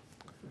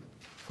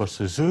 For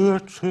Saussure,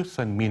 truth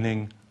and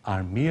meaning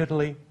are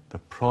merely the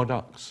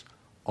products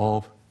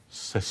of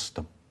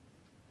system,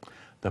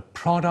 the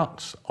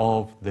products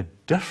of the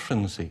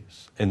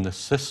differences in the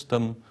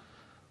system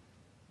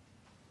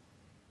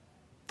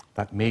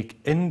that make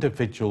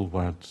individual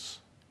words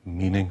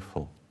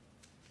meaningful.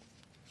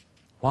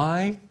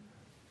 Why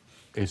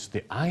is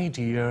the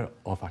idea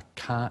of a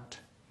cat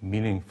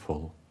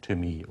meaningful to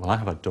me? Well, I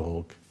have a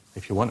dog.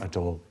 If you want a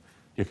dog,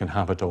 you can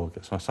have a dog.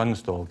 It's my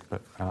son's dog,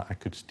 but I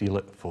could steal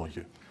it for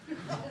you.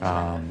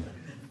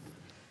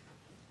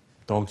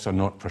 Dogs are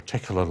not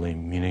particularly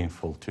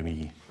meaningful to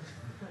me.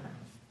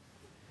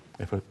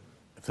 If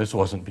this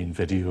wasn't being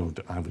videoed,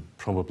 I would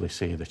probably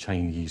say the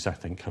Chinese, I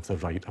think, have the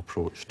right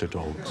approach to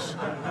dogs.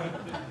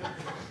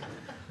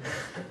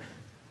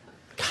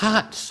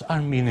 Cats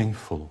are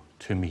meaningful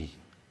to me.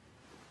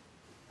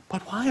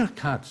 But why are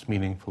cats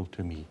meaningful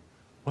to me?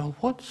 Well,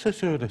 what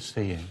Saussure is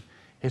saying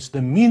is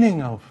the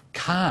meaning of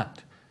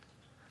cat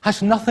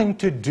has nothing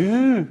to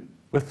do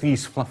with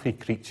these fluffy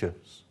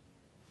creatures.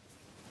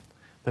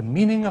 The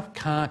meaning of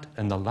cat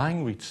in the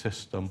language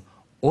system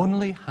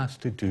only has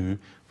to do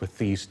with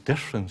these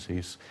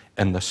differences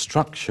in the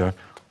structure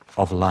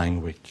of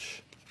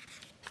language.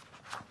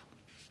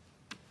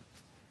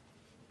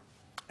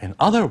 In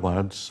other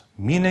words,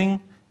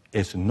 meaning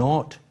is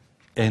not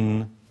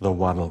in the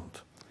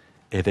world.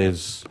 It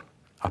is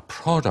a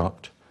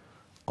product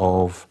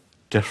of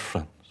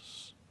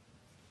difference.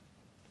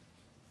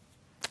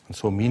 And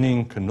so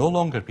meaning can no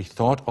longer be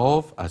thought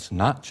of as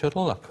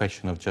natural, a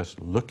question of just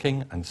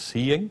looking and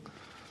seeing,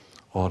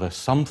 or as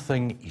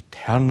something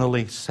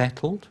eternally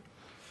settled.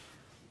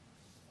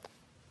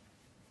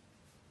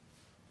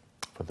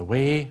 For the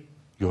way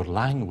your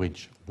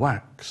language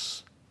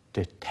works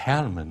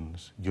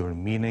determines your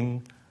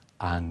meaning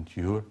and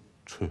your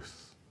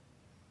truth.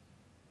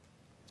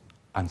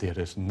 And there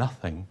is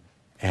nothing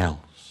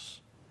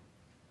else.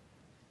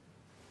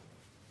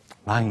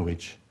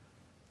 Language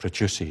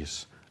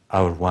produces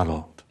our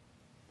world.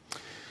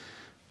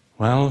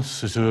 Well,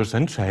 Saussure's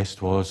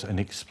interest was in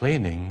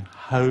explaining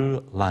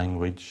how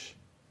language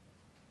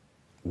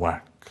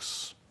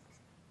works.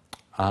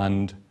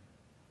 And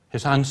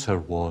his answer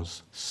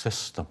was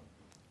system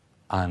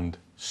and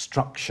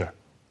structure.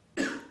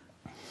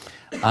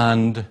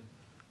 And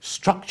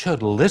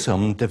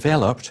structuralism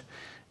developed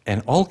in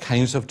all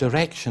kinds of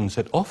directions.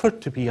 It offered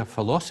to be a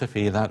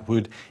philosophy that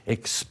would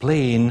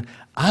explain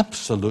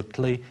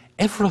absolutely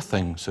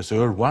everything.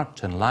 Saussure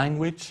worked in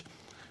language,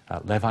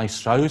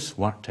 Levi-Strauss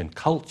worked in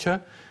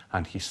culture,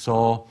 and he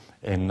saw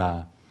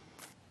in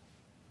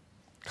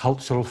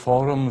cultural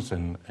forums,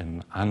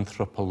 in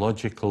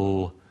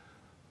anthropological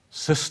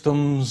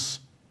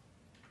systems,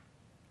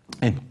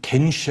 in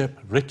kinship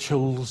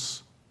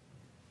rituals,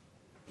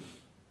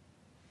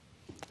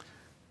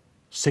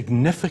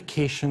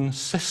 signification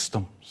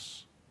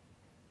systems.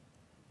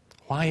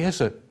 Why is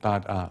it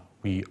that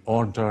we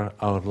order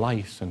our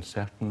lives in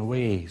certain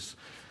ways?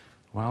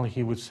 Well,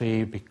 he would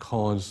say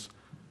because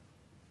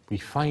we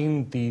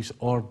find these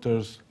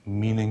orders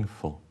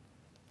meaningful,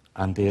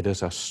 and there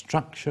is a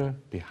structure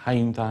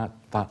behind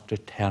that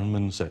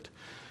determines it.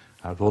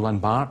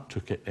 Roland Barthes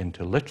took it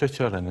into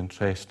literature, an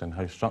interest in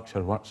how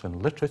structure works in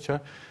literature.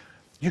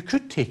 You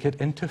could take it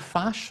into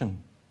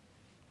fashion.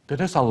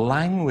 There is a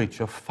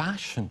language of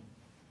fashion.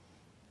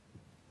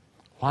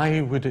 Why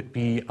would it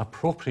be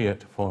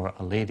appropriate for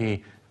a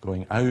lady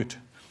going out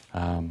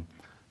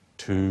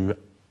to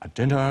a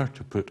dinner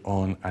to put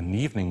on an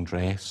evening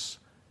dress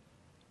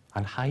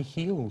and high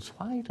heels?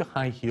 Why do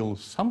high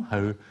heels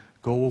somehow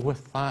go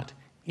with that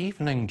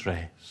evening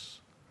dress?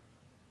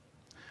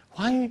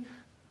 Why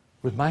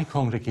would my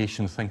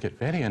congregation think it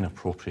very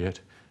inappropriate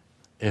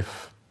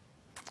if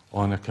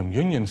on a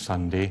communion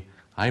Sunday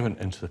I went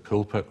into the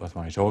pulpit with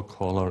my jog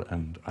collar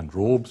and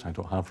robes? I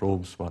don't have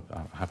robes, but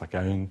I have a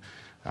gown.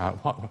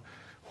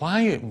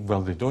 Why?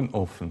 Well, they don't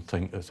often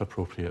think it's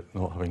appropriate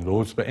not having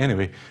robes, but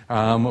anyway,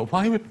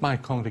 why would my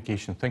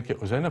congregation think it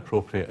was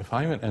inappropriate if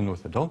I went in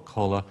with a dog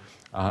collar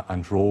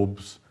and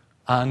robes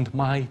and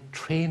my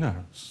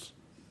trainers?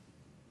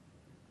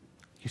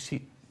 You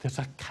see, there's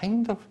a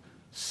kind of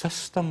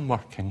system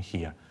working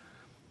here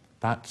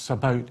that's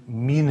about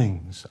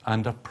meanings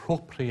and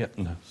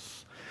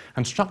appropriateness.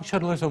 And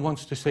structuralism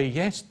wants to say,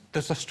 yes,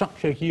 there's a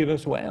structure here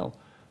as well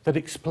that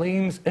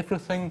explains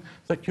everything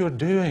that you're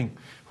doing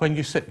when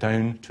you sit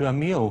down to a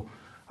meal.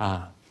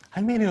 How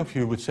many of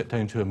you would sit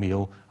down to a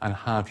meal and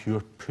have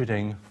your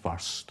pudding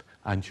first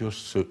and your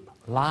soup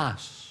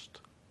last?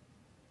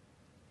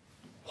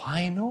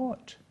 Why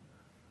not?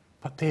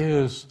 But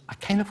there's a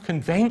kind of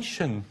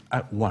convention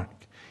at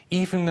work,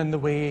 even in the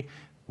way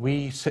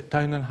we sit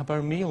down and have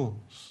our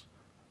meals.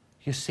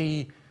 You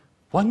see,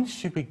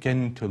 once you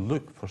begin to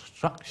look for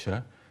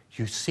structure,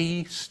 you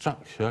see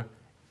structure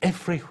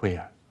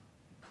everywhere.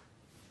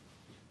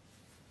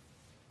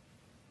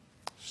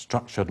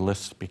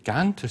 Structuralists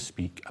began to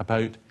speak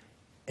about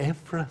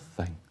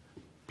everything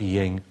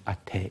being a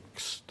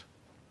text.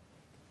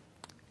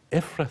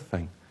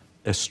 Everything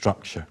is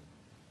structure.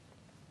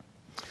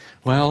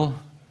 Well,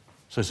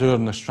 Saussure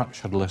and the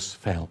structuralists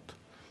felt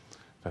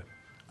that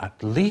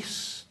at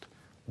least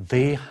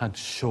they had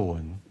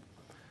shown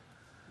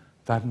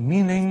that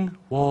meaning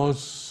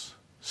was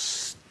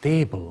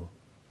stable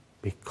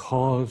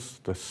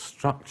because the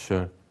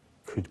structure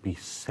could be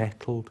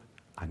settled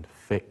and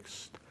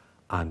fixed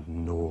and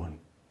known.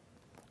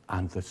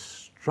 And the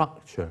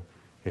structure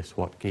is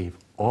what gave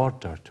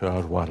order to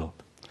our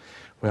world.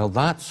 Well,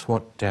 that's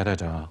what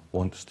Derrida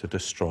wants to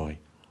destroy.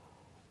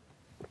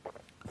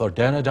 For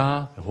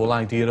Derrida, the whole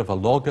idea of a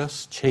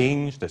logos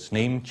changed, its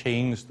name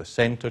changed, the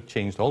centre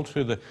changed, all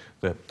through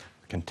the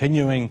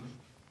continuing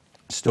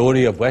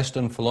story of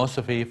Western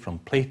philosophy, from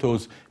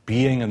Plato's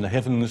being in the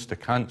heavens to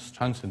Kant's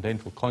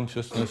transcendental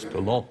consciousness, to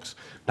Locke's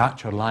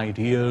natural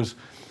ideas,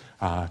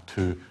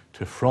 to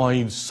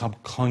Freud's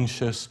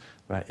subconscious.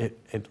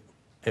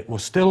 It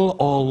was still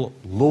all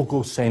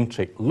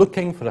logocentric,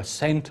 looking for a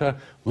centre,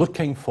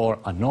 looking for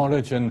an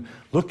origin,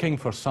 looking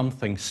for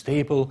something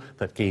stable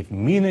that gave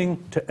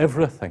meaning to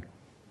everything.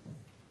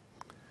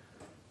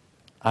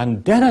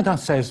 And Derrida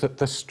says that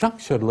the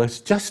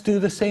structuralists just do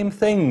the same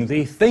thing.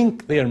 They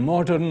think they're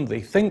modern, they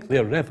think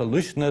they're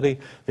revolutionary,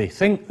 they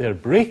think they're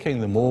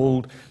breaking the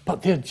mold,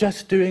 but they're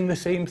just doing the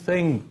same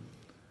thing.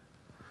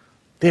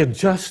 They're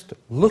just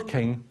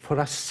looking for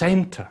a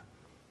centre.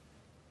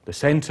 The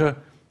centre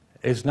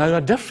is now a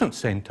different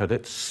centre.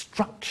 It's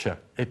structure.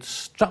 It's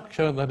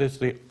structure that is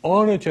the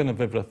origin of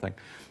everything.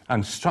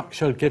 And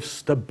structure gives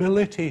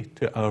stability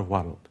to our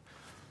world.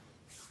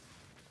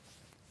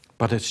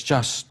 But it's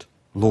just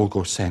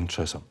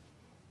logocentrism.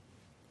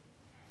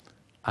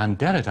 And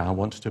Derrida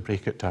wants to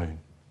break it down.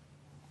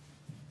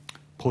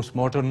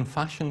 Postmodern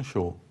fashion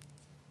show.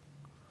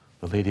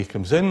 The lady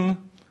comes in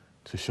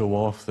to show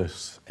off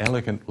this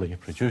elegantly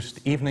produced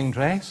evening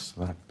dress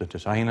that the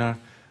designer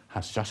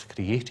has just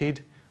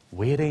created,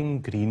 wearing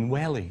green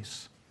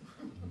wellies.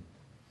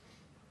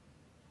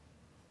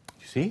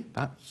 You see,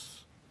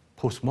 that's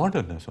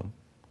postmodernism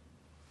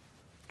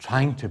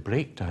trying to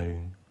break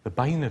down the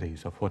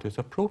binaries of what is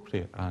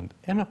appropriate and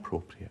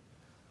inappropriate.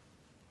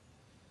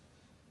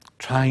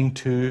 trying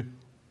to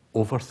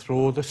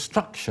overthrow the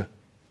structure.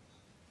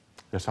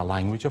 There's a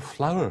language of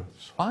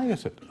flowers. Why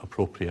is it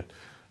appropriate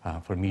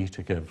for me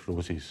to give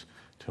roses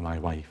to my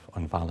wife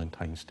on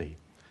Valentine's Day?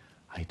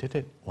 I did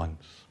it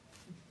once.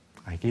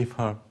 I gave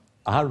her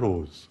a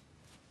rose,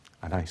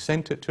 and I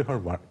sent it to her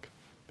work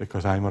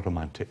because I'm a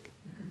romantic.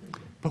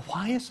 But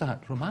why is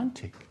that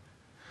romantic?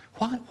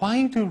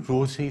 Why do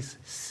roses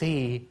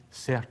say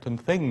certain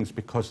things?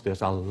 Because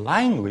there's a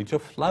language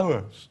of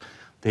flowers.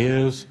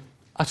 There's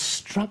a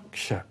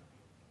structure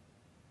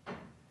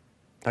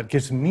that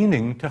gives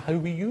meaning to how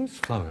we use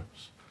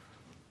flowers.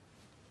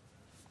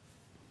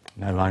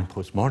 Now I'm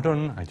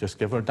postmodern, I just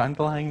give her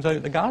dandelions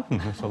out the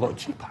garden. It's a lot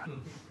cheaper.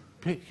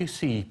 But you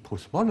see,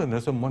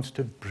 postmodernism wants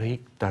to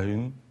break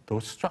down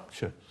those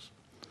structures.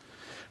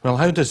 Well,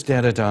 how does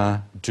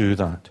Derrida do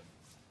that?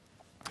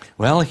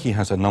 Well, he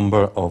has a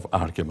number of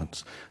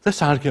arguments.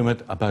 This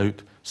argument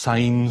about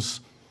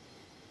signs,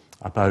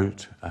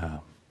 about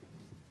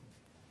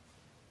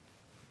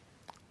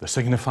the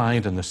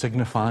signified and the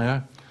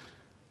signifier,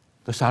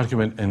 this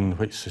argument in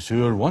which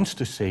Saussure wants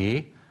to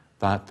say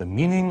that the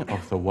meaning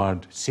of the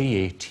word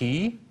CAT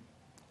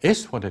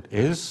is what it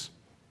is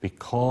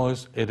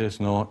because it is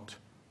not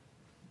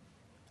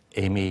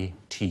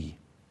MAT.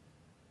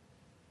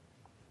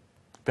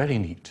 Very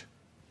neat.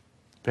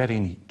 Very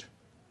neat.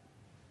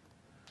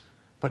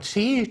 But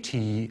CAT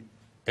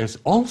is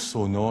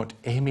also not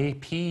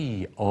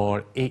MAP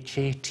or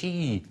HAT.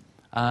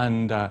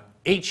 And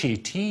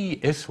HAT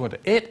is what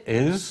it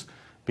is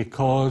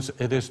because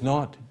it is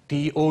not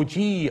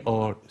DOG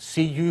or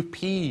CUP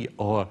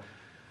or...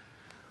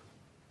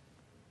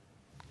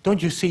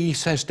 Don't you see,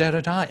 says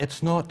Derrida,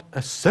 it's not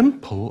as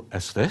simple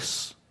as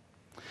this.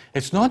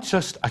 It's not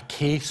just a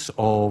case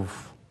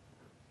of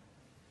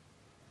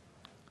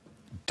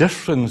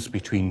difference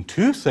between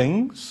two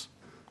things,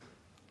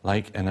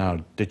 like in our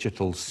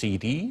digital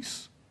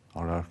CDs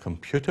or our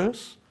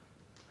computers.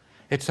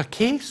 It's a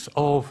case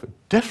of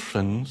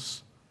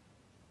difference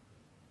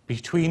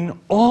between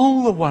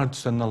all the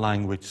words in the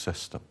language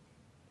system.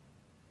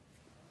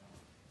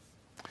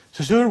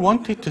 Saussure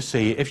wanted to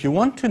say, if you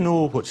want to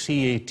know what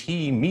CAT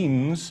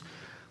means,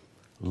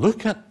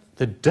 look at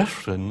the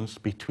difference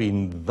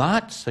between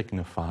that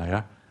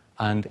signifier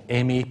and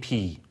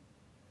MAP.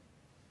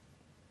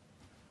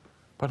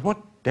 But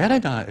what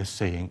Derrida is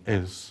saying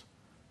is,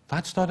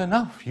 that's not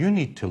enough. You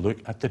need to look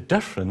at the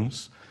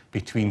difference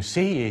between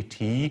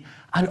CAT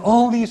and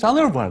all these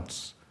other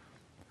words.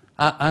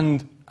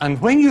 And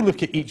when you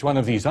look at each one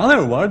of these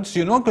other words,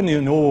 you're not going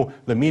to know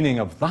the meaning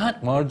of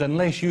that word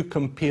unless you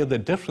compare the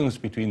difference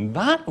between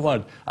that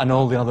word and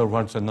all the other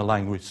words in the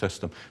language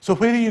system. So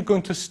where are you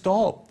going to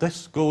stop?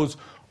 This goes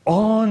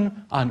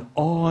on and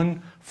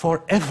on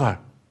forever.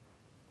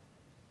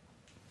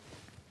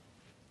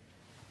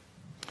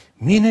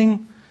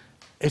 Meaning,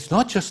 it's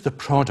not just the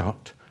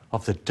product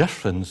of the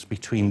difference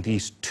between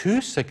these two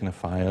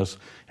signifiers,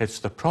 it's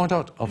the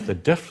product of the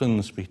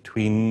difference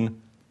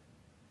between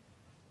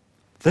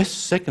this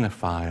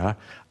signifier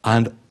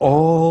and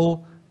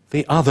all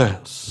the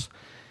others.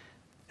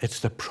 It's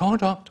the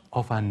product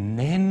of an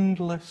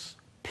endless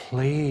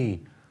play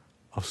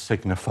of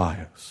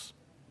signifiers.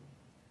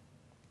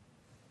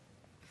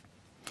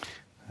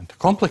 And to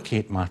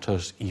complicate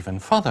matters even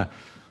further,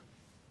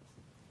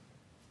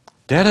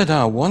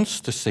 Derrida wants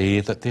to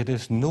say that there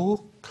is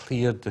no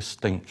clear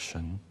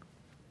distinction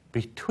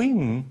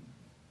between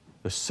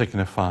the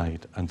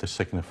signified and the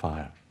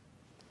signifier.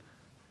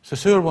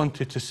 Saussure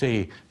wanted to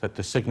say that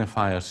the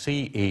signifier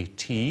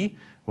CAT,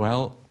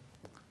 well,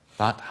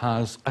 that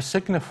has a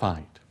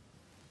signified,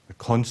 the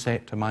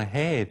concept in my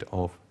head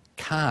of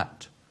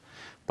cat.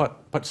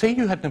 But say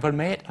you had never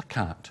met a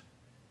cat,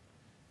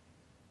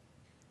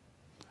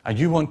 and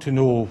you want to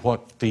know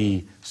what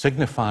the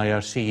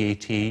signifier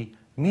CAT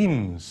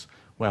means.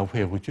 Well,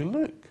 where would you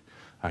look?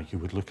 You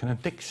would look in a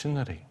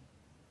dictionary.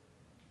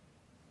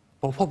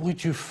 But what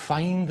would you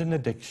find in the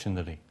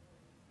dictionary?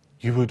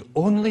 You would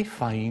only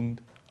find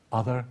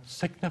other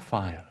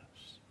signifiers.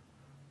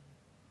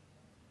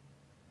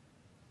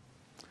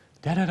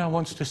 Derrida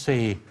wants to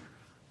say,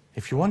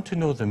 if you want to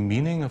know the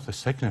meaning of the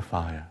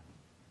signifier,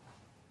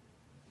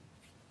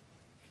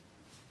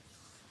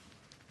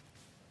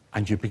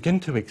 and you begin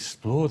to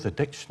explore the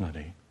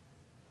dictionary,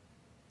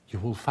 you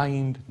will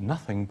find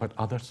nothing but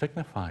other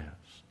signifiers.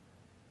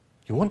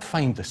 You won't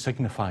find the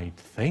signified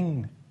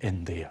thing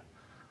in there.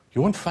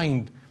 You won't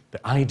find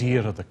the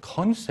idea or the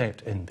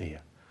concept in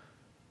there.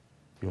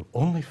 You'll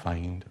only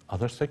find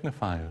other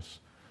signifiers.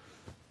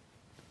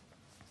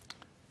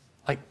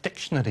 Like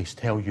dictionaries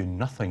tell you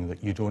nothing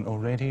that you don't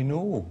already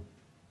know.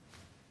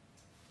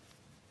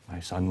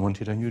 My son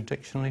wanted a new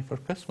dictionary for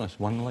Christmas,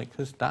 one like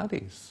his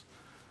daddy's.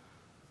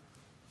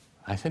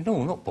 I said,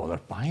 no, not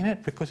bother buying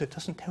it because it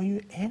doesn't tell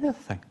you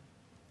anything.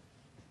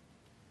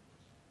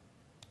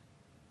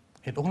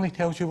 It only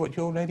tells you what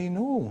you already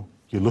know.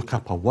 You look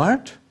up a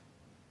word.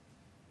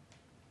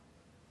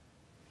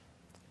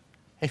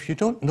 If you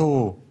don't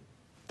know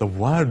the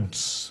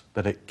words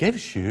that it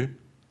gives you,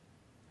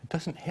 it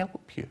doesn't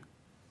help you.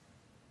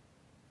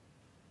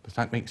 Does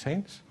that make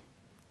sense?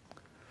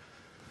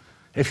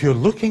 If you're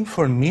looking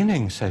for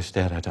meaning, says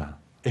Derrida,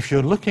 if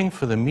you're looking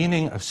for the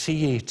meaning of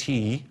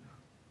CAT,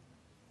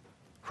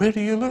 where do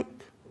you look?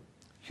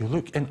 You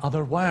look in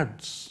other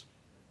words.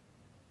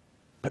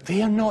 But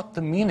they are not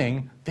the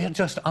meaning, they're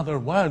just other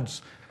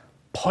words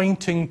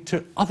pointing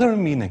to other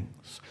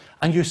meanings.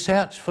 And you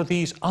search for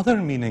these other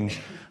meanings,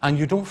 and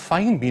you don't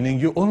find meaning,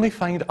 you only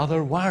find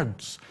other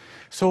words.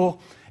 So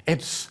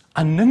it's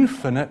an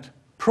infinite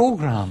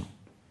program.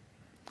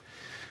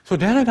 So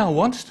Derrida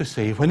wants to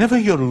say, whenever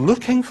you're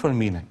looking for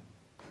meaning,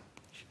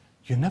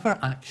 you never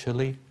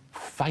actually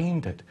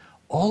find it.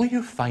 All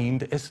you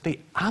find is the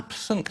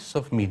absence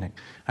of meaning.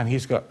 And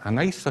he's got a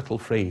nice little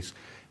phrase.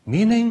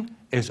 Meaning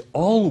is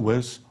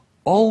always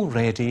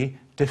already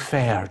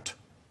deferred.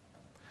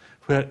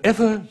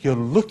 Wherever you're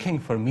looking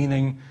for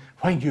meaning,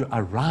 when you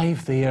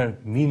arrive there,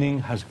 meaning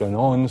has gone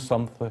on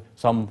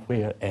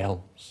somewhere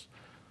else.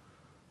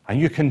 And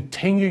you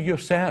continue your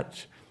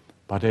search,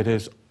 but it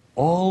is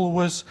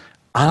always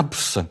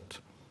absent.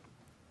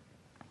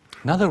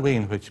 Another way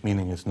in which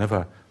meaning is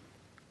never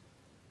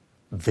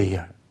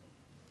there,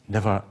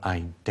 never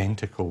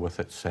identical with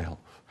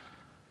itself,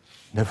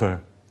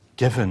 never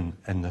given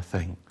in the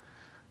thing,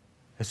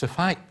 is the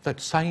fact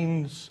that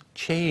signs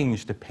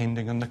change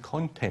depending on the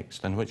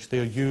context in which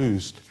they're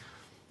used.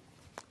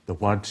 The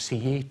word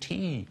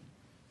CAT,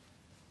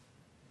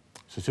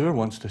 Saussure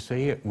wants to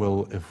say it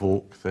will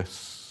evoke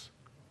this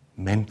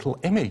mental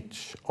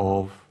image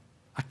of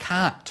a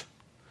cat.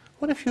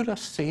 What if you're a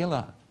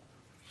sailor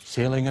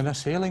sailing in a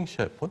sailing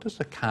ship? What does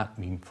the cat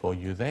mean for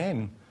you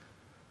then?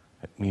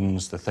 It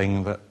means the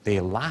thing that they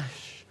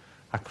lash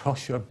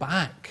across your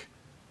back.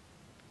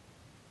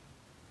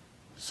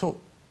 So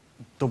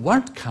the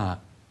word cat,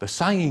 the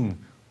sign,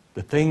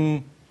 the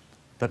thing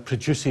that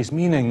produces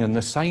meaning in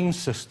the sign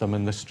system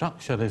and the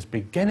structure is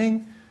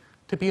beginning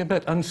to be a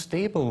bit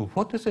unstable.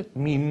 What does it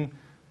mean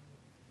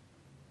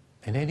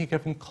in any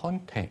given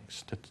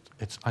context?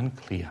 It's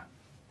unclear.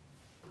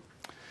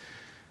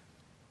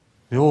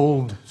 The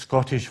old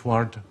Scottish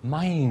word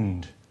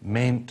mind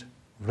meant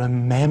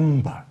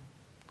remember.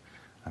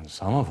 And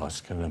some of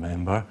us can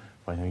remember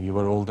when you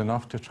were old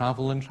enough to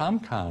travel in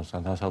tramcars.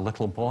 And as a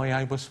little boy,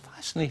 I was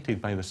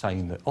fascinated by the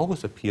sign that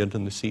always appeared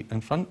in the seat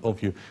in front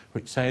of you,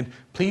 which said,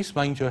 "Please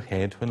mind your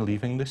head when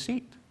leaving the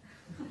seat."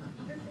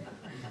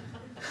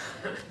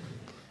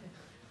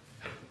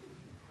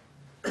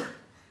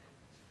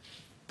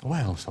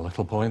 Well, as a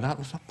little boy, that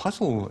was a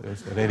puzzle.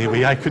 Is there any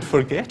way I could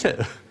forget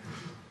it?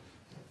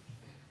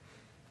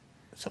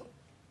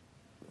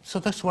 So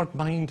this word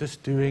mind is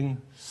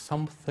doing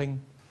something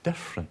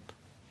different.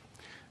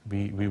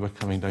 We were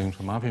coming down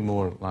from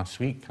Aviemore last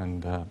week,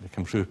 and we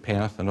came through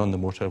Perth, and on the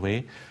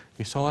motorway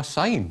we saw a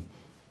sign.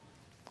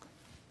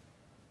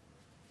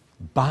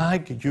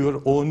 Bag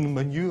your own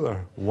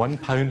manure,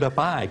 £1 a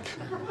bag.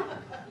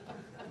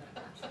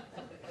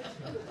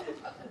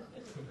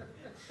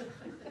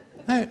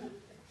 Now,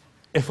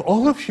 if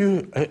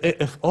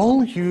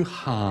all you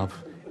have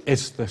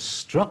is the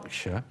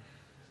structure,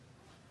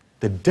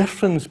 the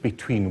difference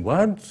between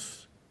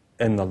words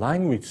in the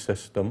language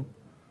system,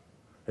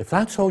 if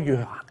that's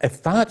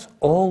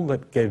all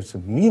that gives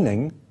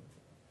meaning,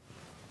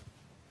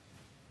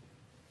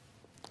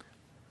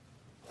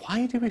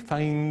 why do we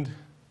find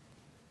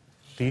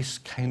these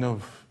kind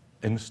of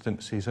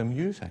instances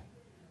amusing?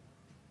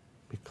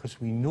 Because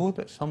we know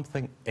that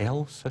something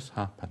else is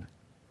happening.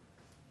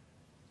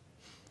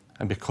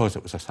 And because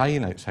it was a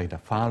sign outside a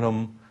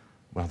farm,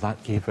 well,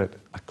 that gave it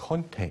a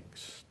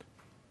context.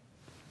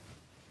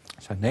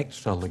 It's an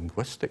extra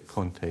linguistic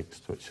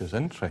context, which is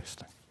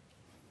interesting.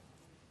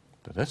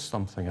 There is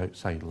something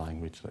outside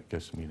language that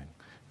gives meaning.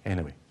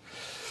 Anyway,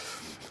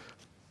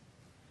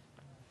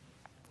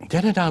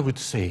 Derrida would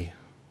say,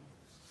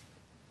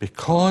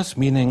 because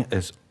meaning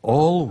is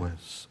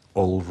always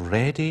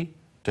already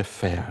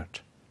deferred,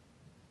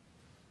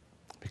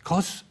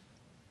 because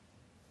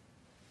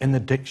in the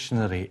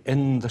dictionary,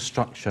 in the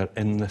structure,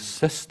 in the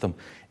system,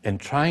 in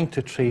trying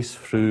to trace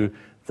through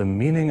the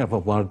meaning of a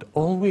word,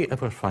 all we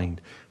ever find,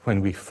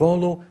 when we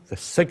follow the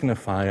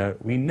signifier,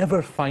 we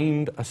never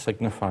find a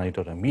signified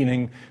or a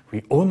meaning,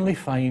 we only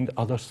find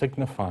other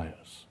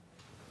signifiers.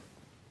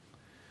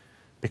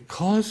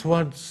 Because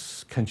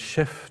words can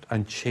shift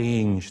and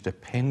change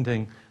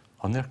depending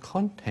on their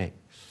context,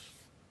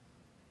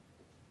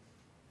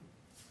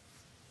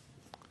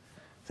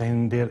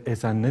 then there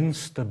is an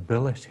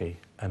instability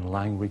in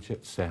language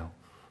itself.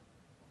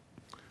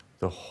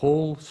 The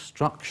whole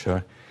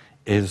structure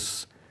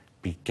is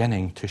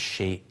beginning to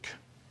shake.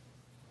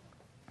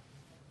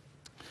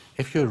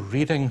 If you're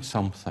reading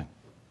something,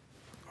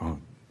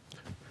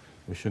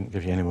 we shouldn't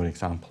give you any more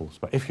examples,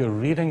 but if you're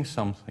reading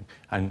something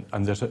and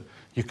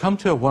you come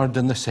to a word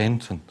in the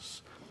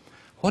sentence,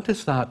 what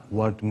does that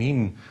word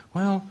mean?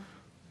 Well,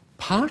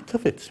 part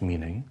of its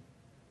meaning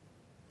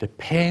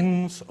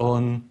depends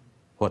on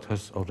what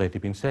has already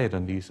been said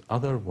in these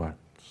other words.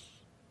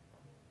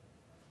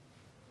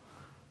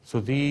 So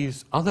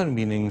these other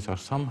meanings are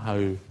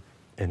somehow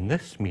in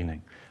this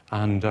meaning.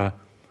 And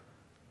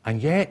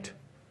yet,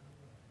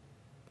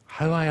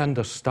 how I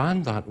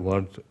understand that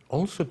word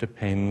also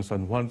depends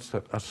on words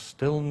that are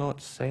still not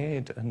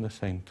said in the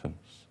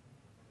sentence.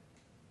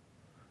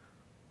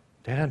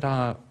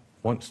 Derrida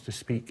wants to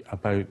speak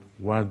about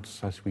words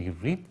as we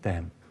read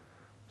them,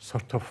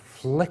 sort of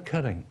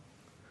flickering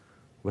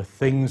with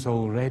things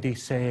already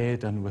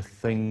said and with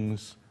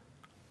things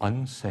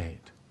unsaid.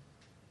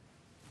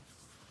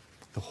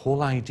 The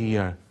whole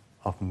idea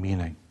of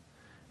meaning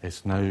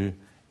is now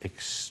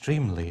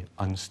extremely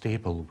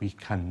unstable. We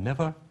can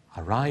never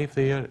arrive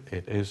there.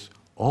 It is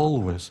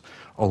always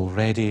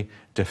already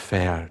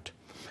deferred.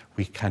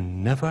 We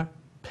can never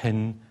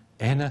pin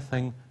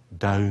anything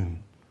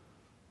down.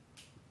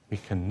 We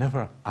can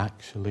never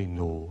actually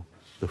know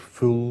the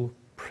full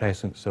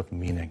presence of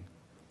meaning.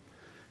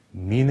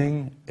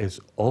 Meaning is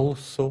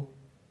also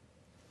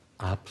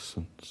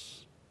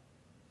absence.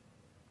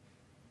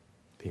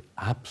 The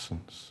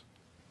absence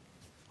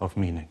of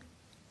meaning.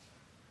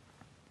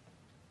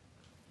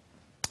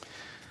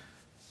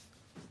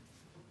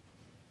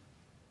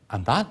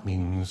 And that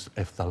means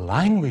if the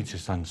language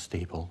is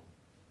unstable,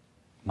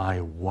 my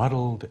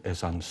world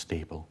is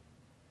unstable.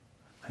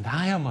 And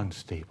I am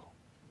unstable.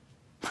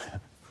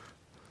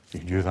 You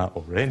knew that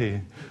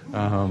already.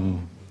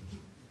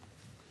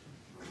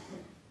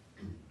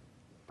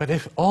 But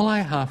if all I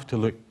have to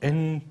look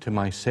into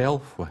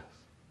myself with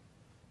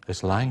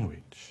is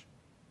language,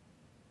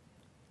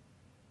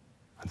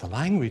 and the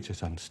language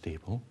is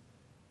unstable,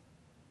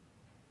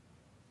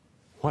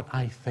 what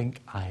I think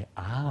I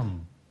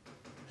am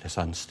is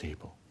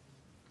unstable.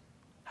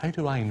 How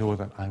do I know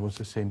that I was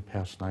the same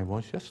person I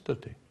was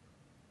yesterday?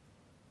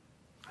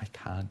 I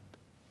can't,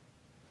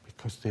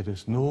 because there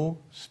is no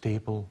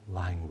stable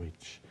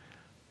language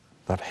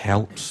that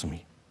helps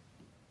me.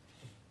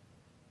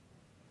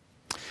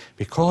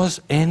 Because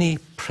any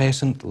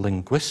present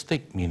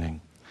linguistic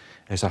meaning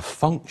is a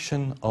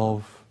function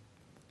of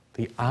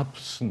the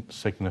absent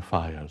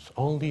signifiers,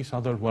 all these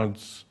other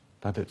words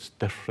that it's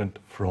different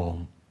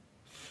from.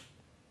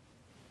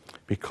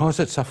 Because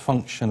it's a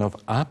function of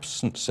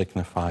absent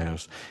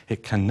signifiers,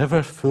 it can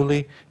never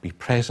fully be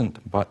present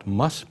but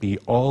must be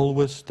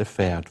always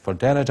deferred. For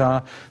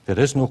Derrida, there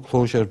is no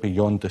closure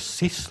beyond the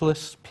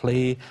ceaseless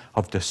play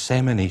of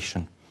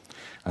dissemination.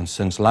 And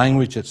since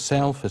language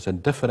itself is a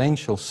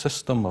differential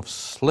system of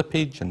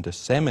slippage and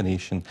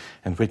dissemination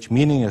in which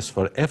meaning is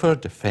forever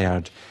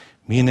deferred,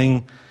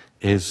 meaning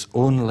is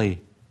only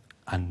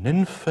an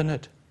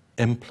infinite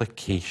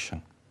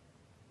implication.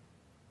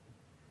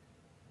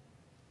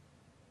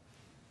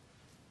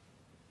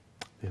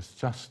 There's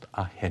just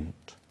a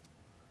hint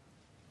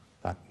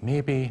that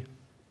maybe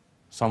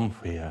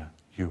somewhere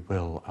you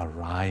will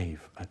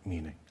arrive at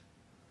meaning,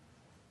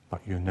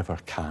 but you never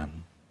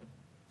can.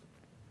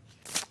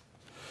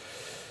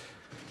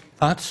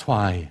 That's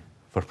why,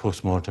 for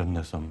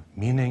postmodernism,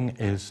 meaning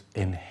is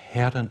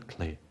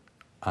inherently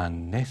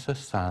and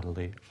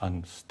necessarily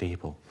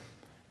unstable.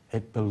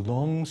 It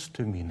belongs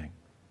to meaning,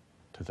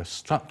 to the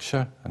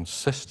structure and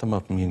system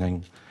of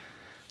meaning,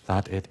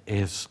 that it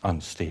is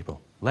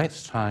unstable.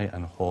 Let's try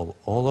and haul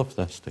all of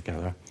this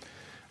together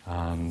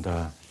and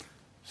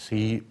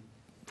see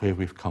where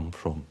we've come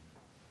from.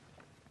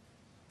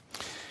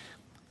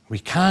 We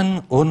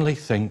can only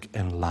think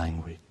in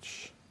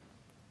language.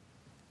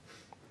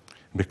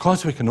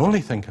 Because we can only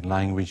think in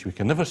language, we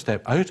can never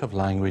step out of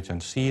language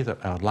and see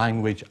that our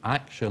language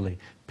actually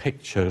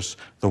pictures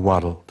the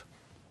world.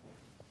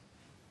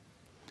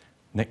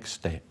 Next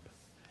step.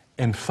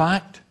 In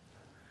fact,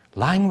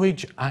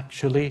 language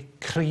actually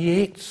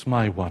creates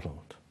my world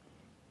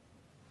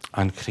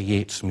and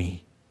creates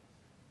me.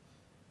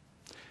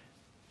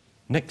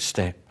 Next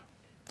step.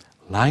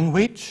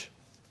 Language,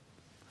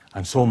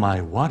 and so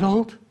my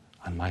world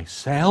and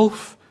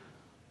myself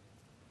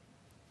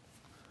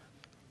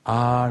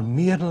are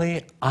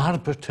merely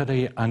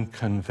arbitrary and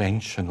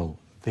conventional.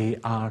 They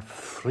are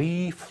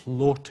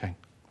free-floating,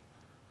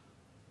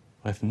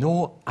 with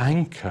no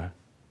anchor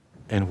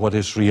in what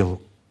is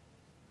real.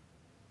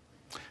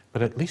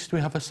 But at least we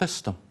have a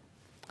system,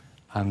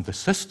 and the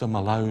system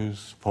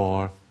allows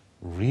for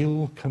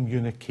real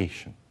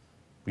communication.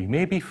 We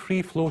may be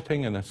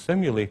free-floating in a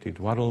simulated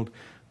world,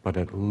 but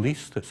at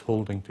least it's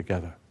holding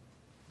together.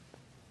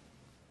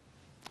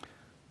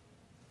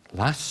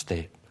 Last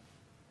step.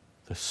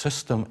 The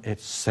system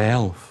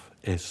itself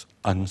is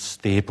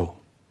unstable.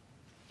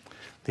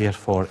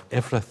 Therefore,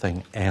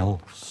 everything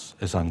else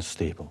is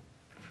unstable.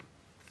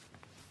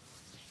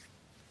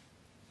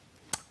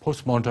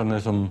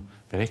 Postmodernism,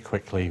 very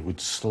quickly, would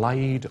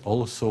slide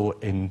also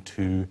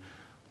into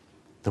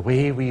the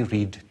way we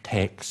read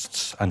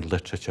texts and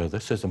literature.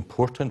 This is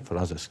important for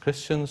us as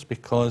Christians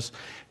because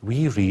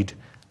we read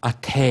a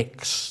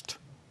text.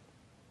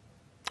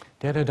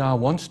 Derrida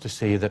wants to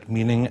say that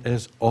meaning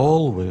is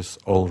always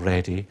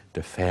already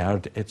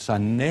deferred. It's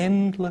an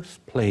endless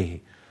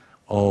play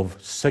of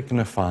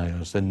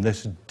signifiers in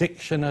this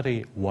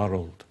dictionary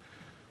world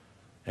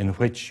in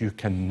which you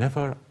can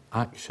never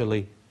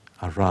actually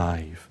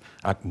arrive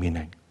at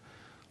meaning.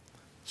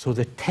 So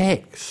the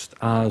text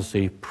as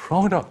a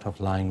product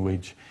of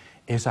language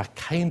is a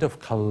kind of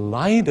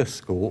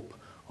kaleidoscope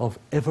of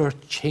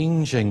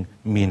ever-changing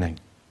meaning.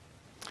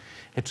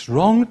 It's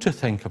wrong to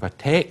think of a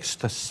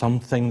text as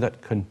something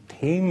that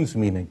contains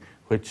meaning,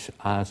 which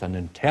as an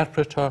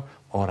interpreter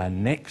or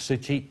an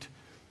exegete,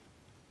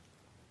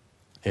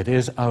 it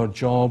is our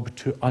job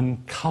to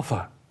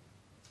uncover.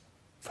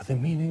 For the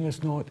meaning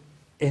is not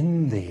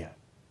in there.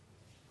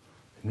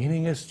 The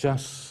meaning is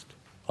just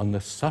on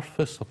the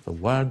surface of the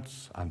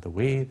words and the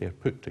way they're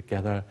put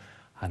together,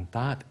 and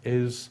that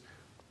is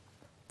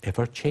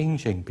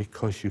ever-changing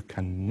because you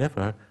can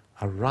never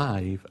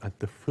arrive at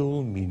the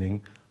full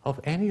meaning of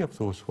any of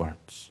those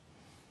words.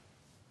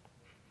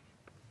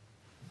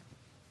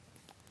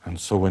 And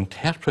so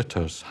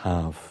interpreters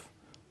have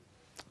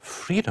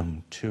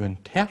freedom to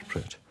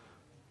interpret.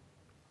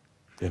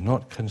 They're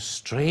not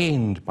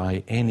constrained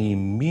by any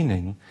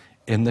meaning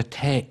in the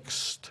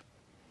text.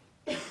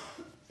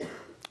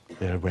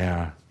 There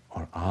were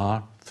or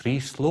are three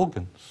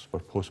slogans for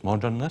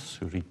postmodernists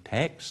who read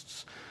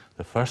texts.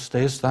 The first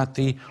is that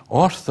the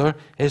author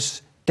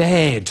is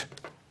dead.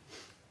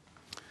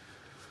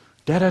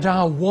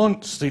 Derrida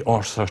wants the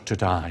author to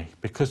die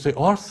because the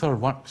author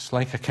works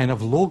like a kind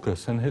of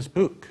logos in his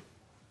book.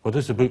 What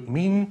does the book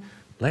mean?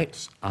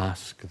 Let's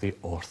ask the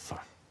author.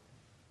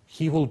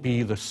 He will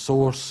be the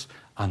source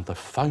and the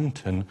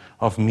fountain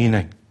of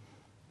meaning.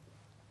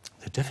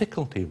 The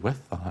difficulty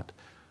with that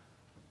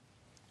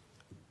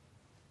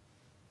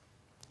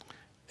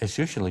is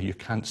usually you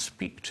can't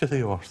speak to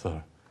the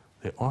author.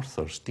 The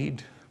author's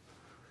dead.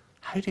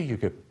 How do you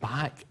get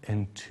back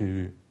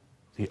into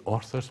the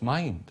author's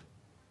mind?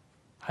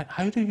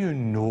 How do you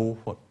know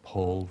what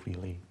Paul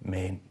really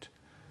meant?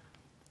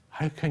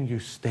 How can you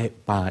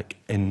step back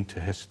into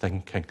his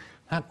thinking?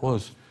 That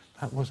was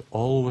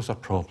always a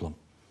problem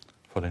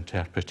for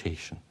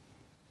interpretation.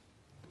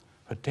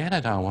 But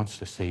Derrida wants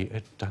to say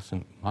it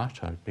doesn't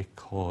matter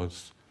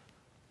because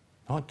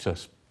not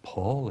just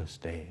Paul is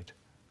dead,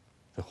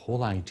 the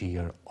whole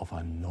idea of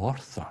an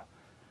author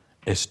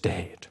is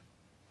dead.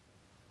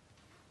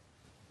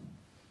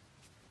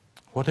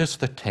 What is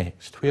the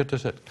text? Where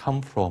does it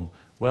come from?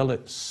 Well,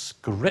 it's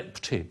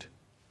scripted.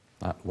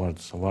 That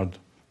word's a word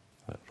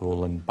that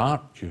Roland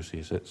Barthes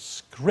uses.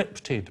 It's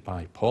scripted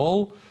by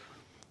Paul.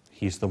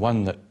 He's the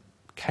one that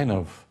kind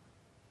of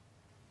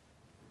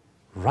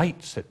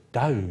writes it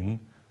down,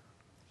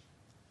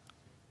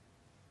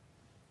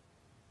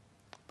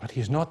 but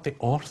he's not the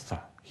author.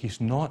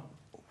 He's not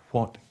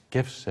what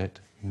gives it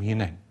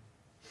meaning.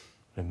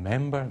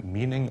 Remember,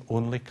 meaning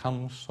only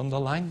comes from the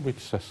language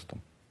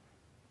system.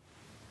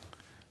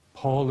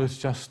 Paul is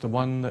just the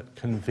one that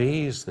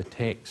conveys the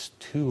text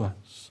to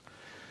us.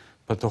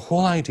 But the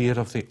whole idea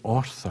of the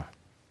author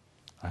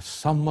as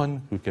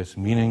someone who gives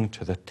meaning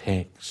to the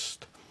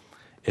text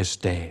is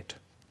dead.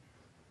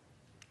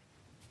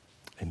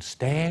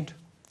 Instead,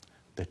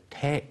 the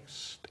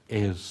text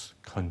is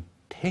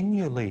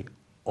continually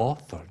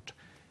authored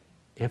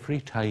every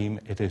time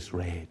it is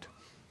read.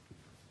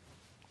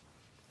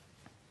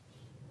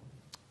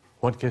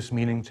 What gives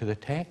meaning to the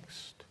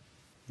text?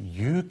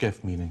 You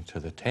give meaning to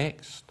the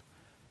text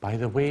by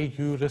the way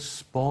you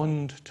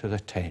respond to the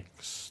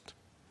text.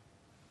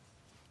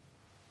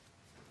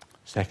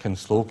 Second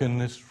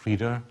slogan is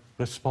reader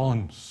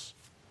response.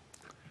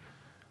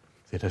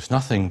 There is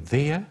nothing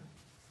there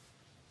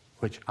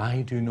which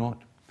I do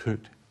not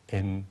put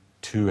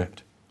into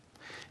it.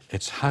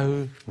 It's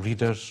how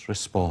readers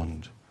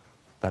respond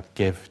that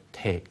give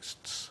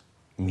texts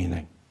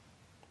meaning.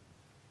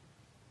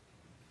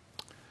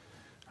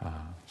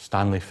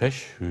 Stanley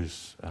Fish,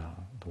 who's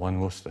the one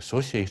most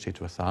associated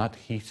with that,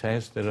 he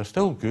says there are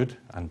still good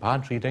and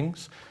bad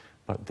readings,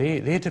 but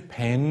they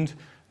depend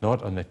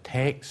not on the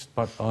text,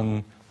 but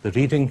on the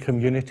reading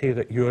community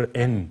that you're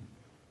in.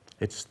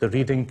 It's the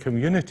reading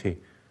community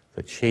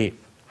that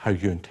shape how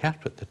you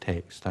interpret the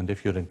text, and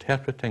if you're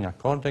interpreting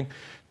according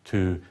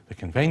to the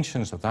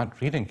conventions of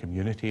that reading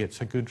community,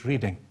 it's a good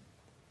reading.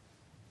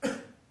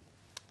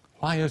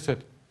 Why is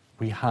it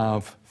we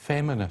have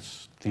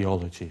feminist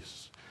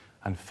theologies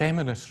and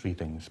feminist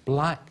readings,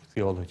 black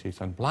theologies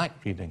and black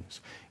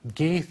readings,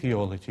 gay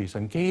theologies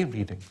and gay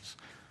readings?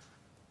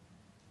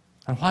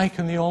 And why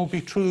can they all be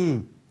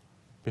true?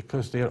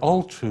 Because they're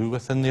all true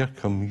within their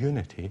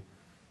community.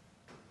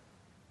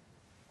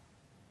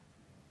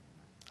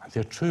 And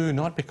they're true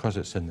not because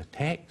it's in the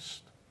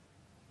text,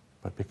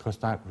 but because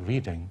that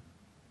reading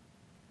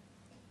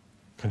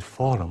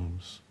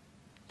conforms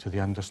to the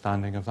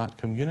understanding of that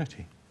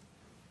community.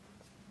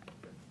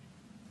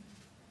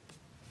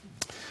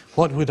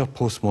 What would a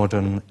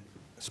postmodern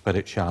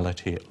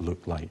spirituality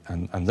look like?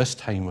 And this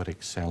time we're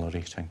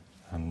accelerating.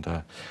 And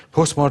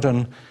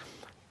postmodern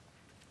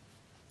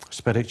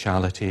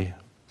spirituality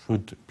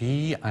would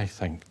be, I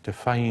think,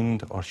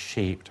 defined or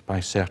shaped by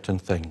certain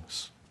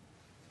things.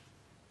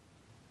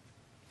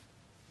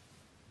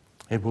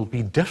 It will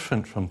be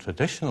different from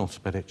traditional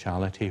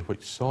spirituality,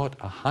 which sought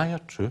a higher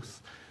truth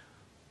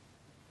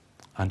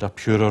and a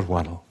purer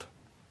world.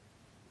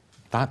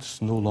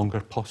 That's no longer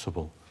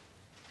possible,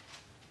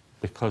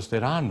 because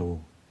there are no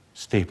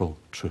stable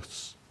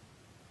truths.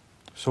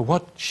 So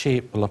what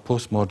shape will a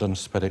postmodern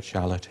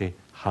spirituality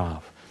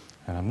have?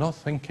 And I'm not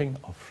thinking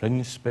of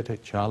fringe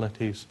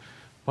spiritualities,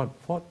 but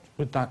what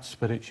would that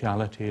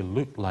spirituality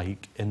look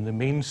like in the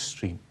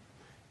mainstream,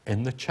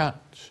 in the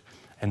church,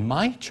 in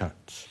my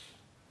church?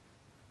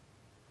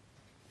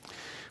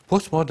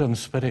 Postmodern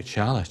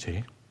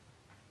spirituality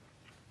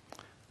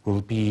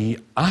will be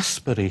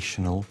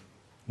aspirational,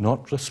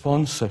 not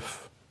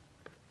responsive.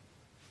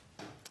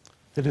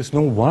 There is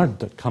no word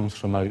that comes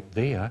from out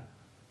there.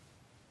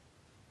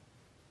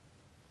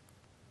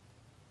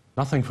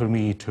 Nothing for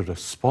me to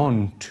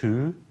respond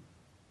to.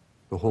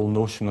 The whole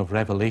notion of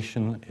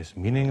revelation is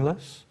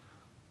meaningless.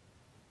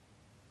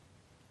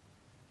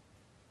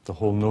 The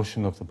whole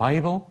notion of the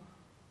Bible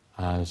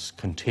as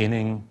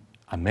containing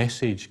a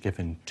message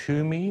given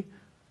to me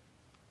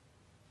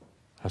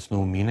has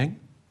no meaning.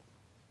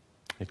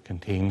 It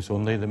contains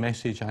only the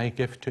message I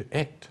give to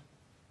it.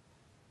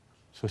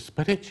 So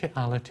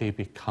spirituality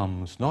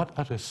becomes not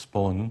a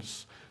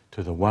response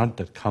to the word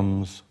that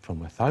comes from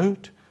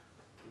without,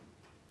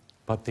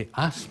 but the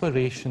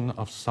aspiration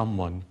of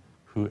someone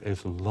who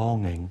is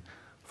longing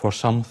for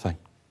something.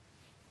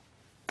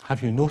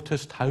 Have you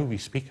noticed how we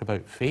speak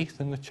about faith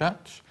in the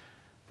church?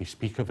 We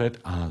speak of it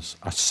as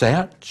a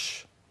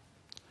search,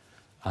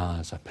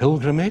 as a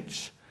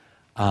pilgrimage,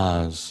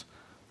 as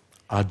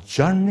a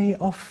journey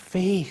of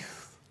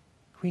faith.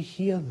 We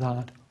hear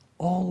that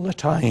all the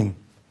time.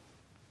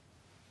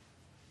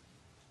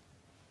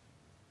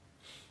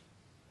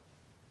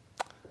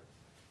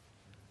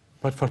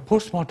 But for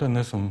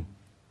postmodernism,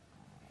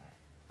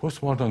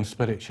 postmodern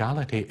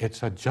spirituality,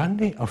 it's a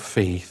journey of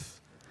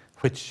faith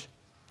which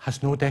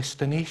has no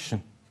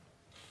destination.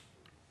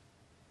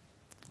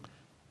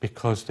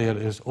 Because there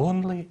is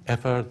only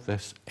ever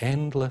this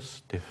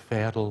endless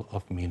deferral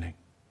of meaning.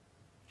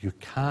 You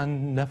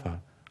can never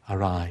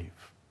arrive.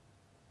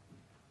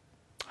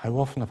 How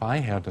often have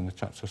I heard in the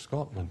Church of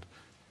Scotland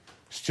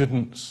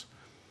students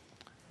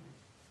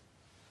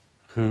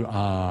who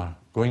are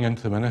going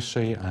into the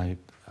ministry?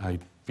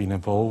 I've been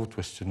involved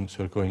with students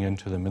who are going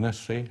into the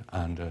ministry,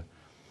 and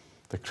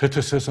the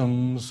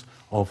criticisms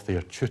of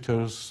their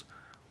tutors,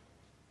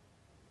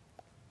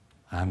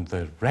 and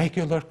the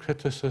regular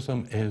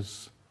criticism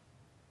is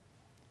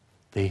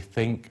they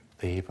think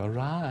they've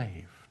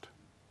arrived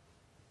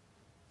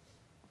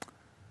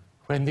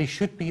when they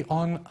should be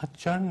on a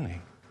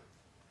journey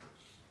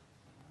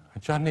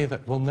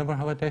that will never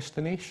have a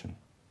destination.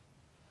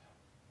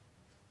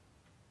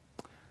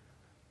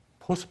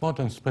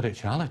 Postmodern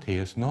spirituality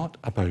is not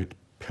about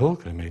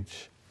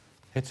pilgrimage,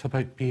 it's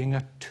about being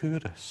a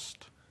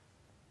tourist.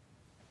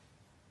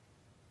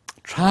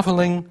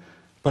 Travelling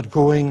but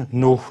going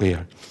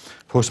nowhere.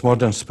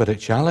 Postmodern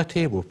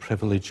spirituality will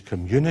privilege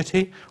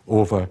community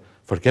over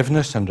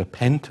forgiveness and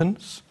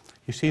repentance.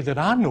 You see, there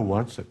are no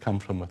words that come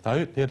from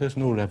without. There is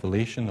no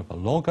revelation of a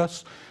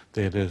logos.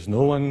 There is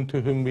no one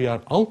to whom we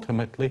are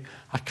ultimately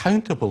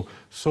accountable.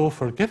 So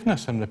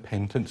forgiveness and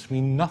repentance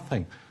mean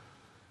nothing.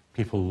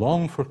 People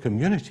long for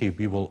community.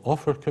 We will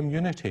offer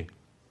community.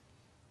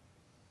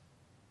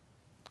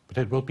 But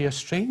it will be a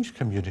strange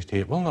community.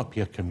 It will not be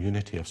a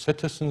community of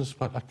citizens,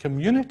 but a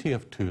community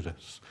of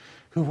tourists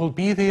who will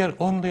be there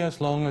only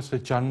as long as the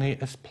journey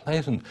is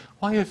pleasant.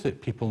 Why is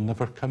it people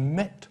never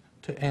commit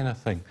to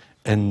anything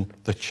in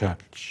the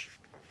church?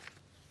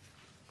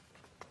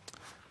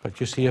 But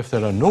you see, if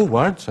there are no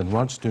words, and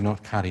words do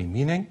not carry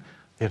meaning,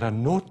 there are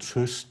no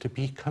truths to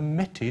be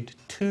committed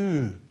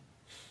to.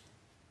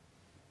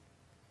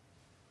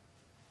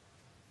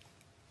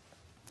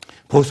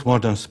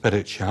 Postmodern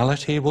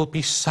spirituality will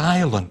be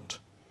silent.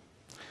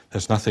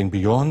 There's nothing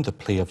beyond the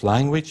play of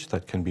language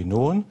that can be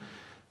known,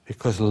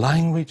 because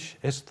language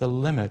is the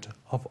limit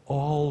of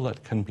all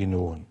that can be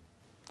known.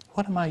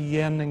 What am I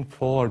yearning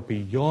for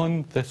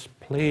beyond this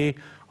play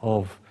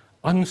of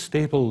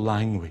unstable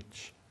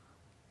language?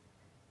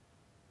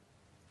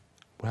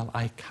 Well,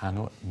 I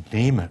cannot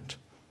name it.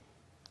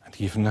 And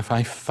even if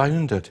I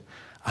found it,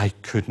 I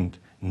couldn't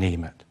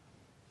name it.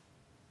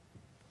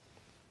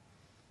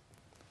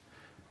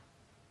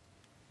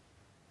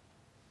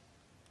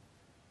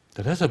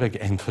 There is a big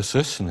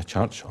emphasis in the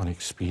church on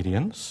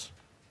experience.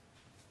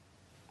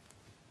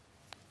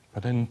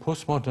 But in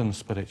postmodern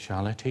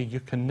spirituality, you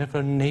can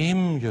never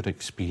name your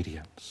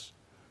experience.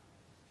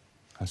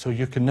 And so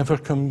you can never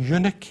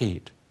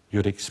communicate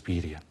your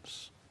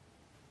experience.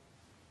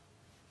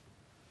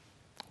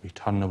 We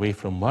turn away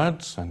from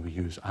words and we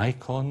use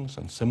icons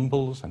and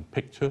symbols and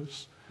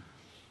pictures.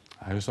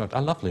 I was at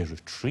a lovely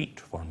retreat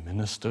for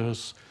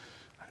ministers,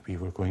 and we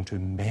were going to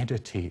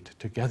meditate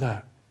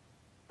together.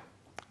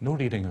 No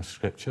reading of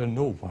scripture,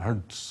 no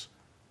words.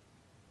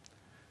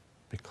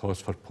 Because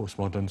for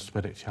postmodern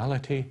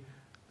spirituality,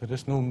 there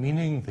is no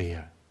meaning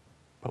there.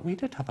 But we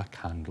did have a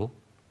candle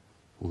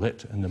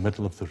lit in the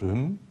middle of the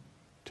room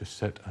to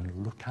sit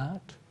and look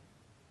at.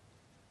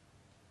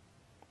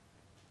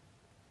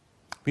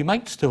 We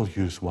might still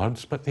use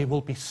words, but they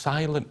will be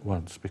silent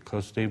words,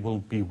 because they will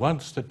be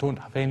words that don't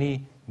have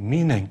any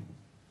meaning.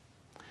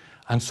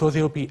 And so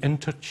they'll be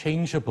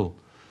interchangeable.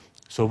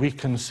 So we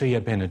can say a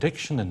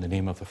benediction in the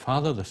name of the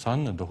Father, the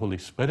Son, and the Holy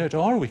Spirit,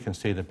 or we can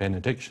say the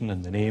benediction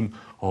in the name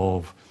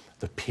of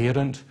the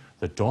parent,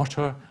 the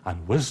daughter,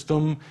 and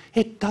wisdom.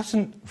 It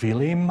doesn't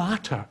really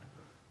matter,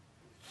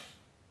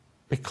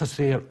 because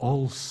they are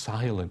all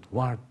silent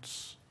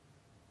words.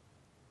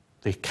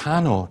 They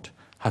cannot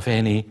have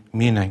any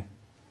meaning.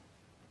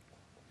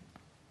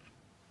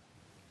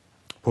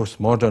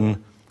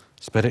 Postmodern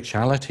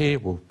spirituality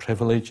will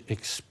privilege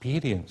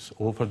experience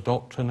over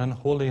doctrine and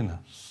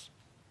holiness.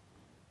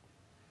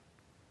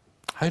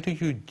 How do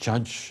you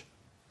judge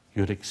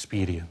your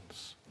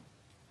experience?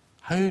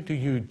 How do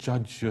you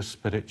judge your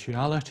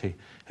spirituality?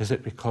 Is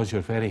it because you're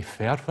very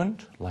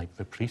fervent, like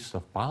the priests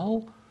of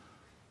Baal?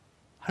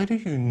 How do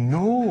you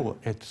know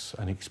it's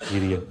an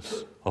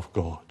experience of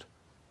God?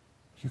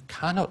 You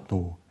cannot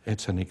know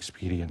it's an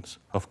experience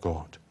of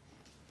God.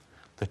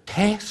 The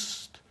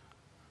test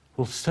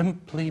will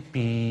simply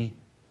be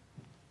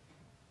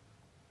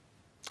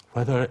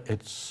whether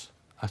it's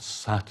a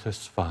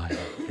satisfying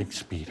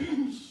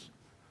experience.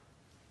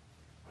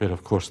 Where,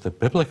 of course, the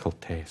biblical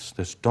test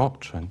is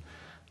doctrine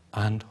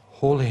and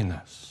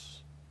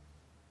holiness.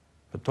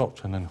 But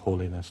doctrine and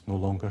holiness no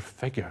longer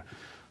figure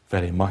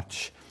very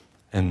much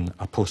in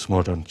a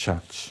postmodern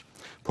church.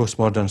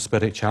 Postmodern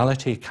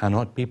spirituality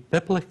cannot be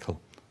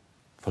biblical,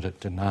 for it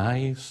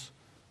denies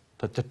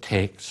that the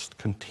text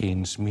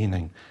contains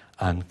meaning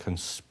and can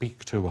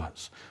speak to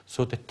us.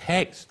 So the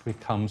text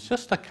becomes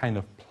just a kind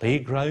of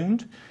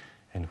playground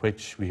in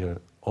which we are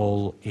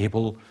all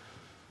able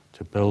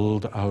to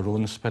build our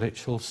own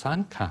spiritual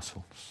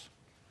sandcastles.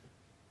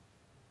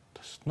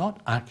 It's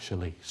not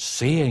actually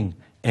saying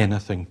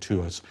anything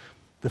to us.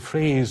 The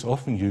phrase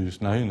often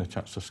used now in the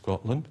Church of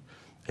Scotland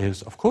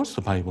is, of course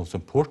the Bible's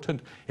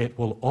important, it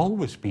will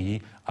always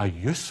be a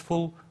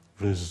useful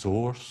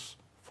resource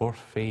for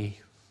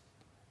faith.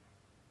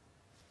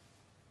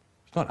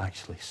 It's not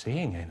actually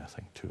saying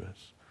anything to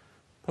us,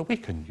 but we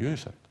can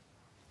use it.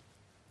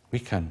 We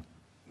can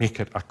make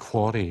it a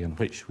quarry in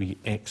which we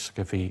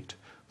excavate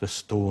the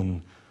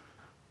stone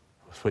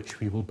with which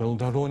we will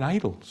build our own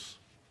idols.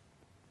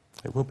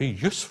 It will be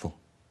useful.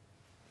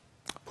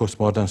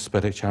 Postmodern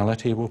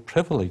spirituality will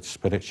privilege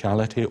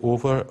spirituality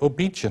over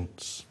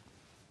obedience,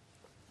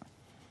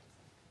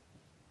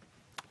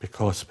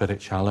 because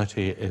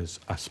spirituality is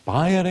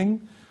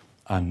aspiring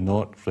and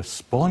not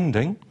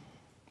responding,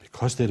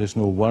 because there is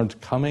no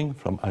word coming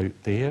from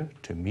out there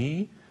to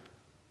me,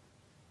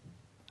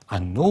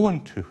 and no one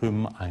to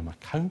whom I'm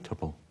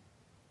accountable.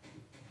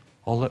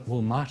 All that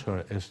will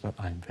matter is that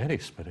I'm very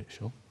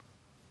spiritual,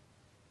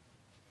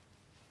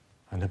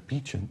 and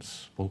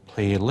obedience will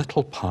play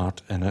little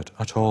part in it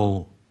at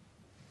all.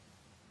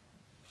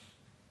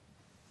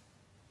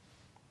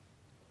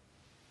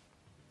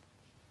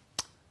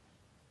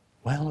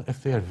 Well,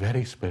 if they're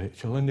very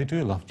spiritual and they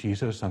do love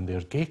Jesus and they're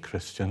gay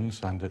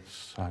Christians and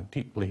it's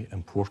deeply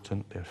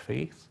important, their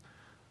faith,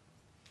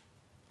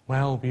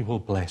 well, we will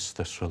bless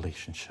this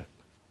relationship.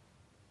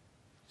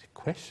 The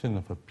question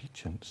of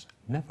obedience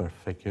never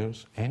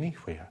figures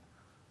anywhere,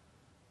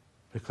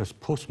 because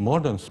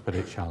postmodern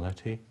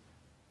spirituality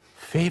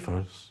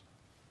favors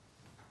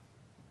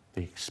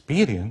the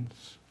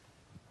experience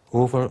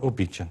over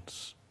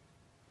obedience.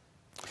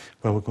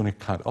 Well, we're going to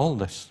cut all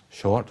this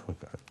short.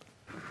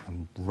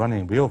 I'm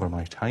running way over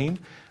my time,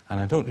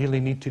 and I don't really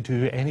need to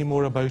do any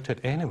more about it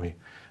anyway,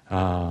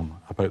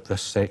 about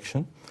this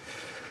section.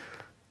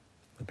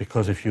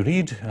 Because if you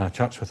read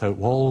Church Without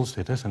Walls,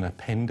 it is an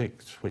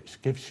appendix which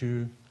gives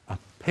you a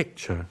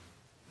picture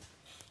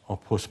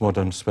of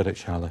postmodern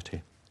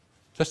spirituality.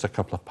 Just a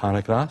couple of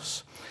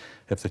paragraphs.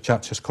 If the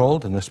church is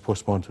called in this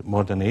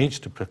postmodern age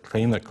to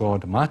proclaim that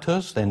God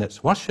matters, then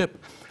its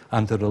worship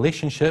and the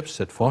relationships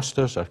it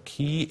fosters are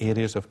key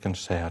areas of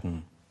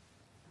concern.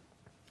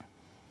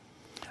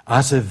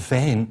 As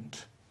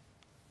event,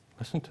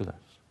 listen to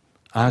this,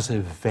 as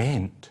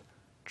event,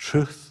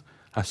 truth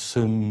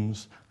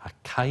assumes a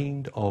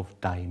kind of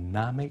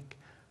dynamic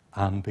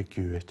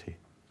ambiguity.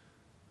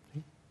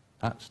 See?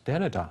 That's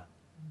Derrida.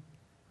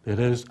 There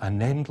is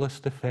an endless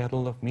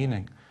deferral of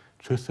meaning.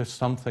 Truth is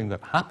something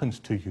that happens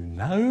to you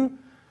now,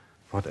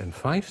 but in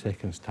 5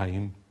 seconds'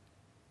 time,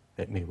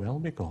 it may well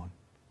be gone.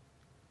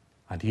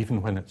 And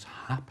even when it's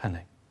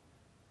happening,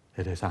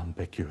 it is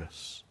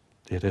ambiguous.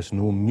 There is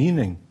no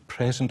meaning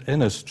present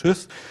in us.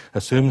 Truth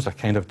assumes a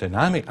kind of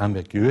dynamic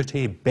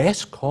ambiguity,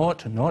 best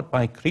caught not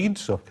by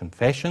creeds or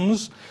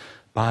confessions,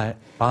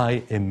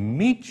 by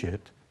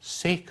immediate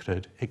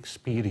sacred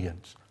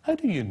experience. How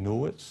do you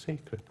know it's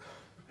sacred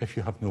if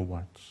you have no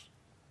words,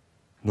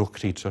 no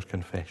creeds or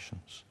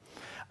confessions?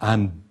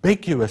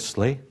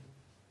 Ambiguously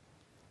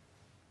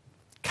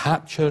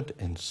captured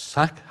in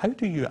how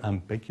do you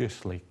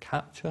ambiguously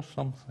capture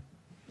something?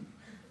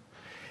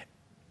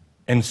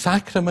 In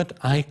sacrament,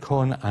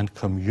 icon, and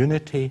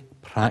community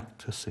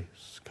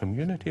practices,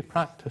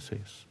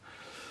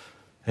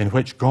 in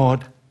which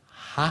God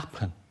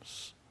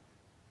happens,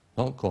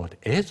 not God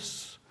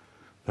is,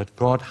 but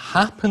God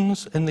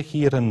happens in the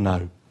here and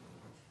now.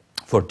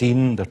 For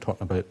Dean, they're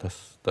talking about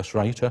this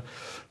writer,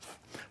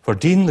 For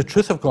Dean, the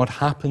truth of God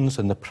happens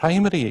in the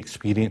primary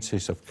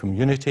experiences of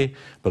community,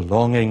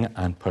 belonging,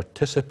 and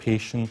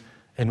participation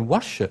in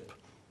worship.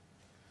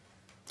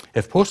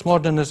 If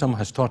postmodernism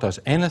has taught us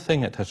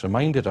anything, it has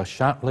reminded us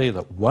sharply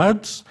that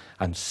words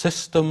and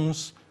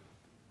systems,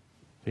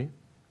 see,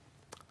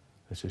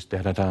 this is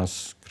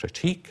Derrida's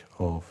critique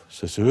of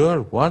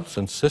Saussure, words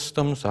and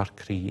systems are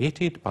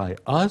created by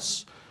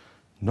us,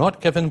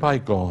 not given by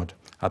God.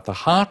 At the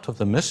heart of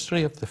the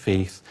mystery of the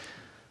faith,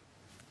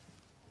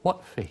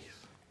 what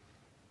faith?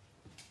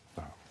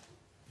 Well,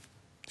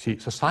 see,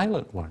 it's a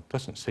silent word,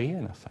 doesn't say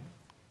anything,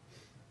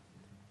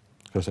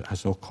 because it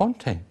has no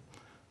content.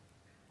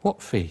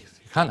 What faith?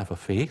 You can't have a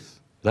faith,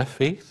 the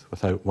faith,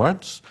 without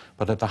words,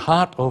 but at the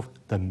heart of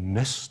the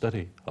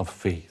mystery of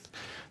faith,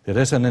 there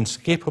is an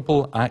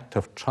inescapable act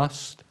of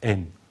trust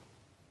in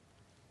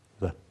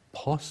the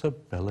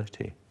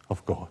possibility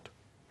of God.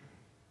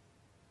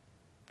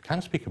 You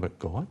can't speak about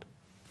God,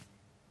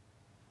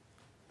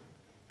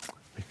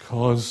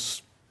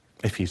 because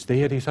if he's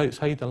there, he's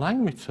outside the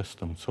language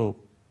system, so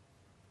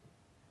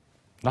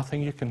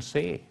nothing you can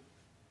say,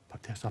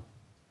 but there's a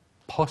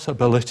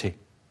possibility.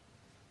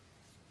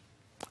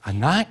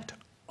 An act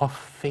of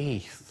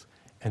faith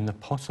in the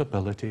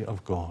possibility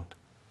of God.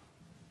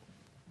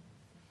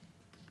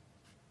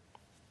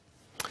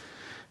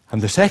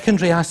 And the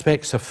secondary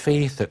aspects of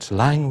faith, its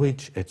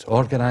language, its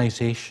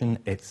organization,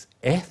 its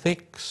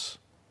ethics,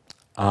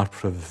 are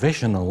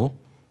provisional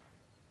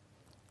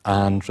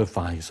and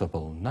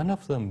revisable. None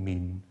of them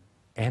mean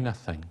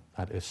anything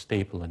that is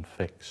stable and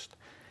fixed.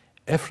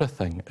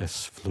 Everything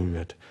is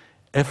fluid.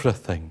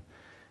 Everything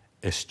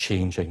is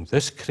changing.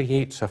 This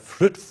creates a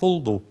fruitful,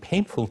 though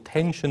painful,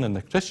 tension in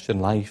the Christian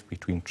life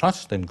between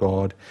trust in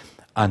God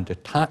and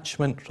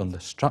detachment from the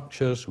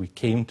structures we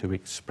came to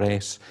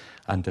express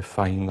and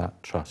define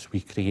that trust.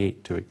 We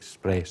create to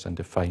express and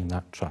define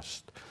that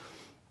trust.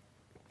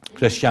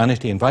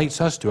 Christianity invites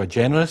us to a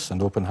generous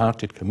and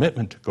open-hearted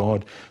commitment to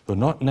God, though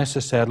not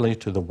necessarily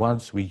to the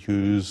words we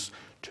use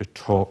to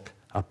talk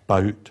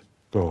about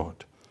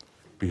God.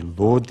 We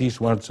load these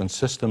words and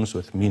systems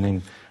with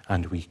meaning,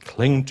 and we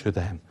cling to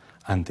them,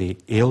 and they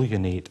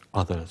alienate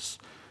others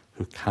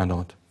who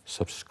cannot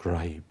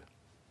subscribe.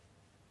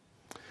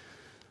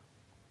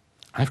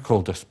 I've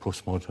called this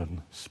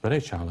postmodern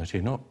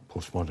spirituality, not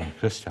postmodern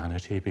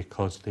Christianity,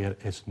 because there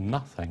is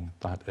nothing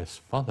that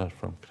is further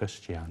from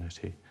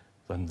Christianity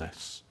than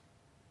this.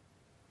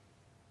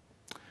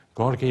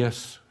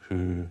 Gorgias,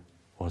 who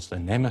was the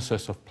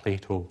nemesis of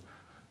Plato,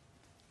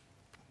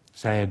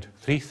 said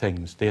three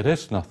things. There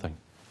is nothing.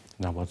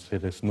 In other words,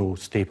 there is no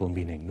stable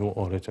meaning, no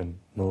origin,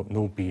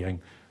 no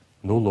being,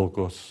 no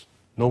logos,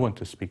 no one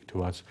to speak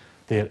to us.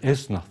 There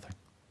is nothing.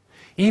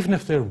 Even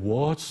if there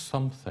was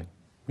something,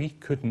 we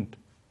couldn't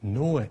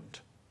know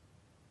it.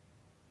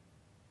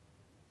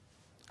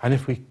 And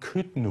if we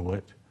could know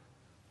it,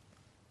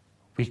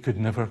 we could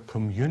never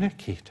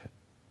communicate it.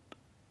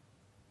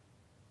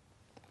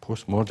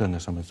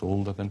 Postmodernism is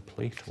older than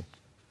Plato.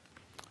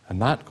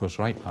 And that goes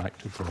right back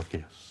to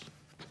Gorgias.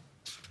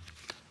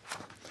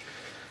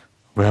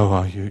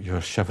 Well,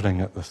 you're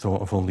shivering at the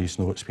thought of all these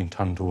notes being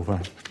turned over,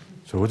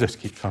 so we'll just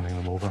keep turning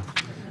them over.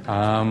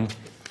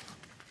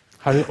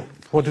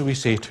 What do we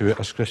say to it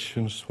as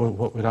Christians?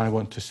 What would I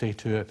want to say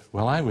to it?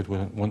 Well, I would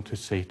want to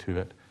say to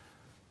it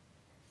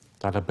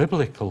that a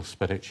biblical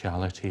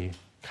spirituality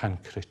can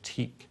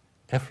critique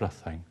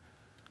everything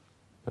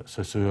that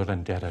Saussure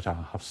and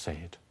Derrida have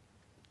said.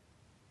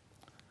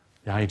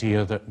 The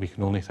idea that we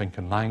can only think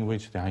in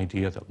language, the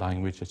idea that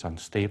language is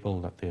unstable,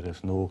 that there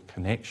is no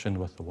connection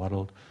with the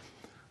world,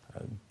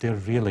 they're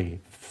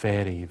really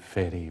very,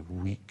 very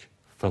weak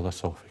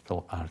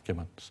philosophical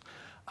arguments,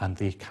 and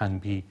they can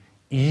be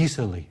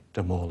easily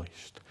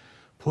demolished.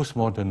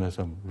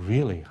 Postmodernism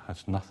really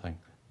has nothing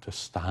to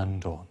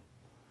stand on.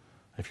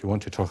 If you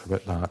want to talk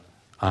about that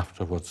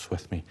afterwards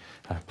with me,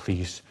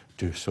 please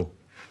do so.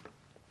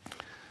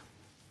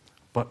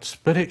 But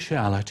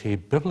spirituality,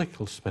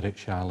 biblical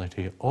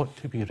spirituality, ought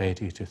to be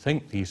ready to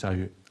think these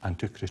out and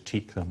to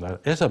critique them. There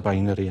is a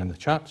binary in the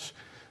church.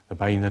 The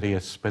binary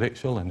is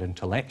spiritual and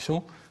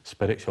intellectual.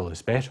 Spiritual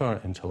is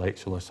better,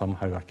 intellectual is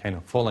somehow a kind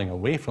of falling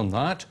away from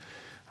that.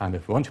 And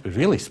if we want to be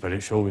really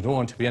spiritual, we don't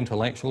want to be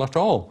intellectual at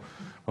all.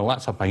 Well,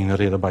 that's a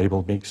binary the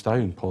Bible makes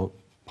down.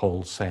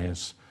 Paul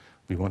says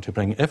we want to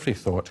bring every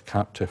thought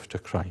captive to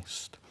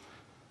Christ.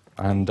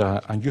 And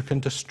you can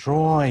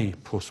destroy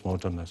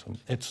postmodernism.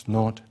 It's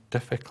not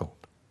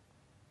difficult.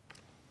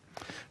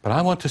 But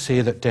I want to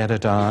say that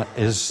Derrida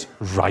is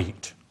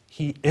right.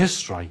 He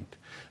is right,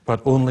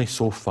 but only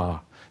so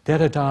far.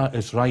 Derrida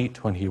is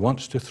right when he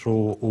wants to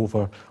throw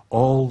over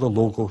all the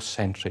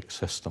logocentric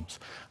systems.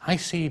 I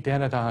see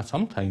Derrida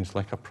sometimes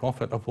like a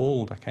prophet of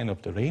old, a kind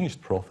of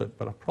deranged prophet,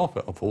 but a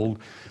prophet of old,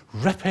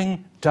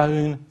 ripping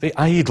down the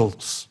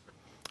idols.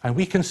 And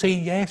we can say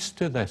yes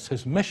to this.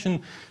 His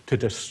mission to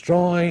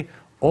destroy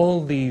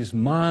all these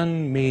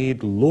man-made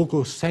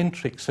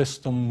logocentric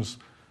systems,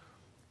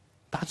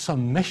 that's a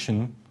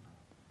mission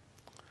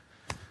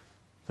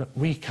that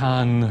we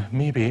can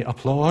maybe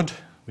applaud,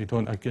 We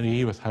don't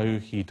agree with how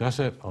he does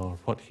it or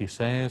what he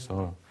says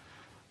or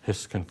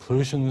his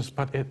conclusions,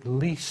 but at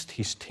least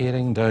he's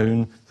tearing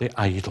down the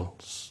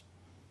idols.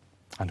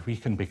 And we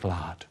can be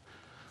glad.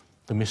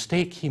 The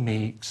mistake he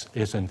makes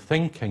is in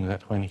thinking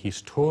that when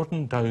he's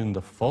torn down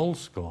the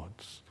false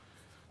gods,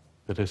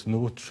 there is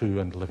no true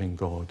and living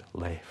God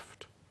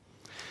left.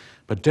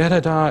 But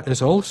Derrida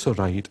is also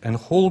right in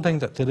holding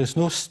that there is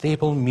no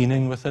stable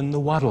meaning within the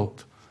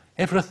world.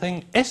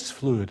 Everything is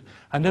fluid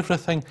and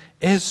everything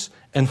is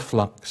in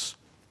flux.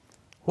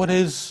 What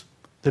is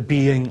the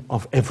being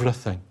of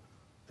everything?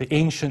 The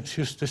ancients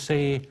used to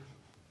say,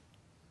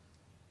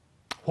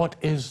 what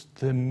is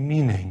the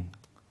meaning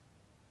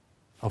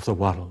of the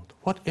world?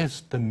 What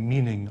is the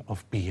meaning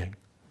of being?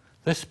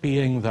 This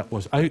being that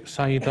was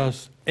outside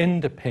us,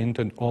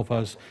 independent of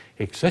us,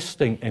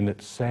 existing in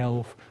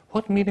itself,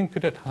 what meaning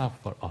could it have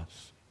for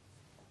us?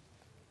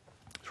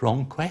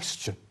 Wrong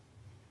question.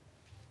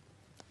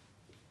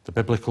 The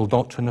biblical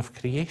doctrine of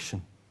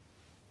creation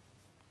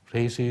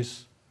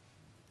raises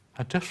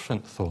a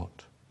different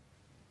thought.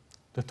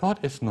 The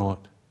thought is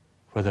not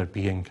whether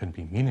being can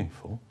be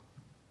meaningful.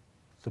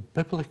 The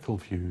biblical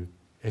view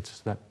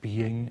is that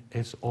being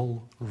is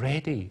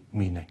already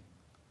meaning.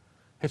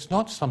 It's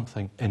not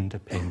something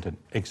independent,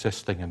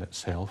 existing in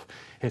itself.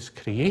 It's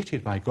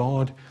created by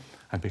God,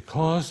 and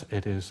because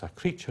it is a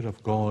creature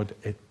of God,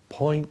 it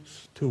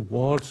points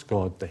towards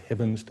God. The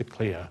heavens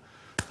declare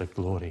the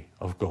glory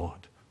of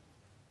God.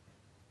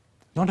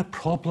 Not a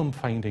problem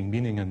finding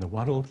meaning in the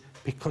world,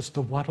 because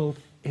the world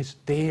is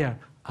there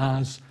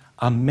as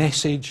a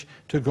message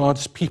to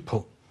God's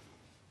people.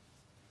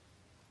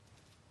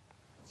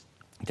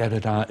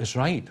 Derrida is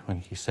right when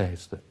he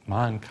says that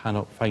man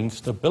cannot find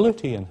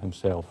stability in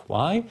himself.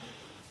 Why?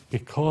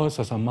 Because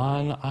as a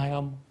man, I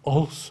am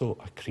also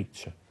a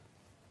creature.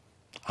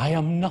 I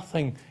am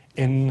nothing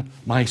in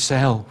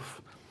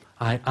myself.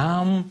 I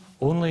am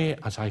only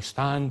as I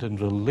stand in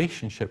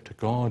relationship to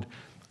God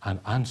and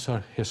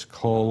answer his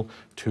call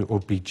to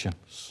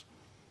obedience.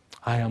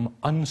 I am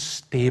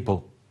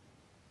unstable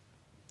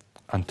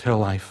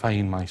until I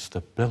find my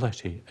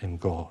stability in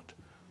God.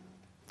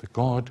 The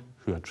God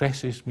who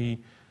addresses me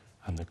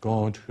and the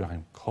God who I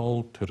am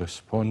called to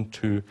respond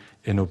to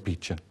in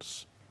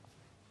obedience.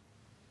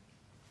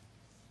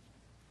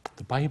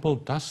 The Bible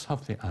does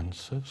have the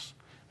answers.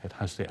 It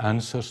has the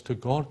answers to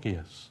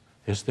Gorgias.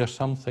 Is there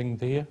something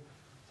there?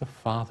 The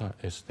Father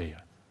is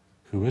there,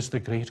 who is the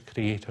great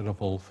creator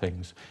of all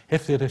things.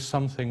 If there is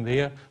something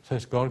there,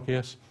 says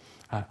Gorgias,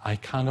 I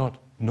cannot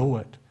know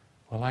it.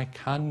 Well, I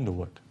can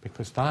know it,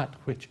 because that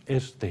which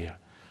is there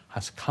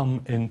has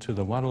come into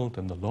the world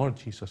in the Lord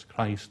Jesus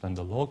Christ, and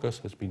the Logos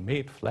has been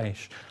made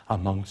flesh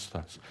amongst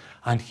us.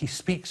 And he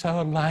speaks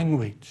our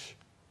language.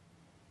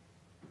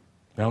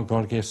 Well,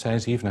 Gorgias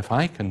says, even if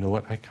I can know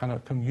it, I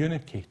cannot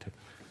communicate it.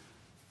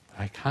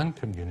 I can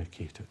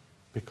communicate it,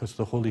 because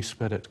the Holy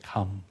Spirit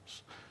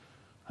comes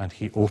and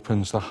he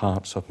opens the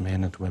hearts of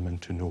men and women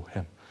to know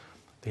him.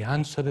 The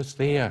answer is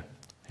there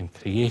in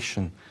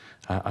creation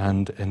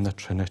and in the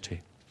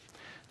Trinity.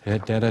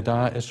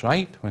 Derrida is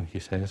right when he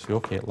says,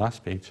 okay,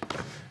 last page.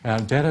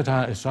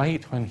 Derrida is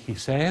right when he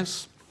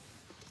says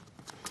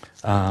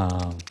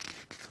that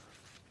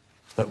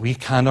we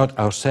cannot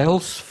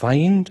ourselves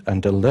find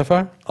and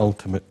deliver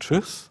ultimate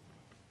truth.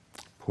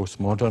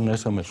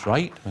 Postmodernism is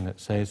right when it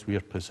says we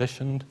are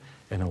positioned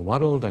in a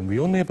world and we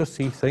only ever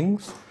see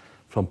things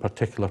from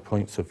particular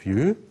points of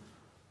view.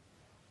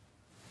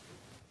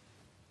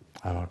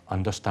 Our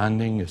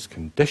understanding is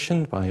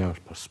conditioned by our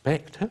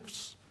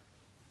perspectives.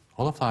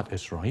 All of that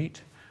is right,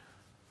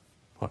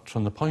 but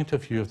from the point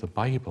of view of the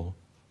Bible,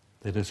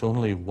 there is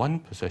only one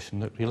position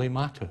that really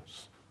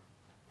matters: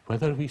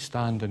 whether we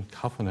stand in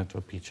covenant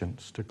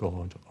obedience to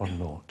God or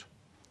not.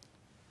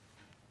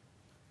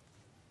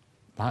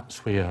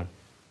 That's where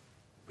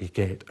we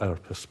get our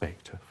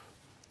perspective.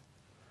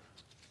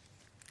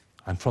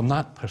 And from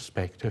that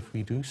perspective,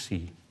 we do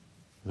see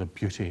the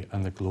beauty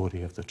and the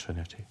glory of the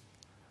Trinity.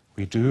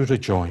 We do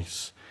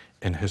rejoice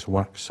in his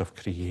works of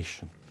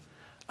creation.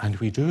 And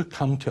we do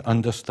come to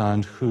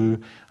understand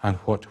who and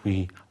what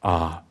we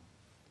are.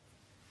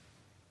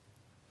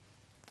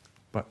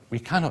 But we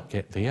cannot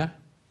get there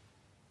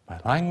by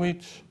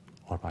language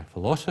or by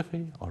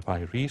philosophy or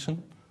by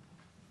reason,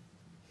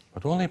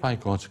 but only by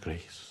God's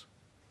grace.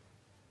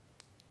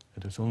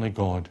 It is only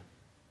God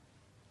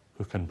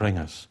who can bring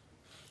us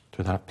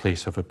to that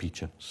place of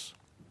obedience.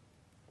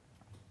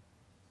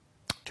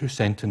 2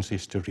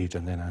 sentences to read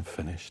and then I'm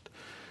finished.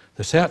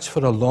 The search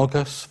for a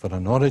logos, for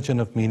an origin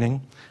of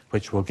meaning,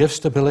 which will give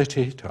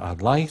stability to our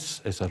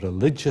lives, is a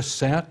religious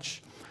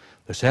search,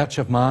 the search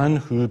of man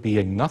who,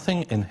 being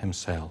nothing in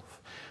himself,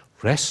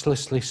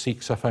 restlessly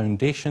seeks a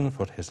foundation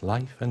for his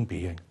life and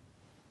being,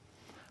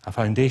 a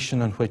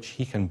foundation on which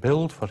he can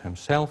build for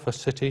himself a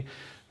city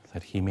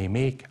that he may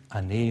make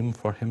a name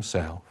for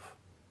himself.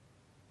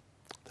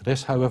 There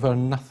is, however,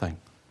 nothing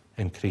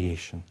in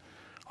creation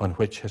on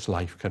which his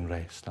life can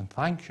rest. And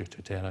thank you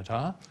to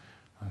Derrida.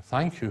 And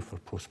thank you for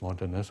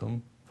postmodernism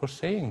for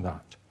saying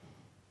that.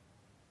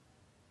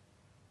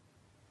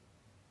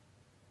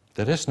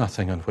 there is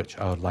nothing on which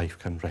our life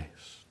can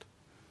rest.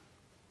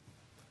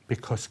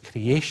 Because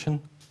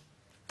creation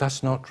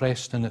does not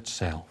rest in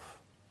itself.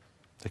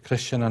 The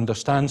Christian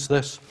understands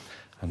this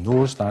and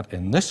knows that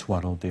in this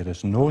world there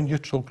is no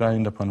neutral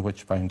ground upon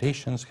which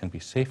foundations can be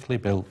safely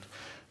built,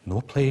 no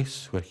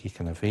place where he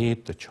can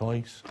evade the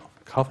choice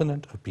of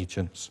covenant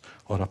obedience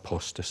or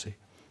apostasy.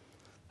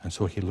 And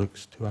so he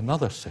looks to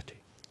another city,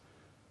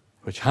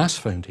 which has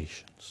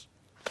foundations,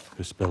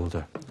 whose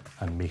builder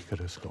and maker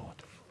is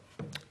God.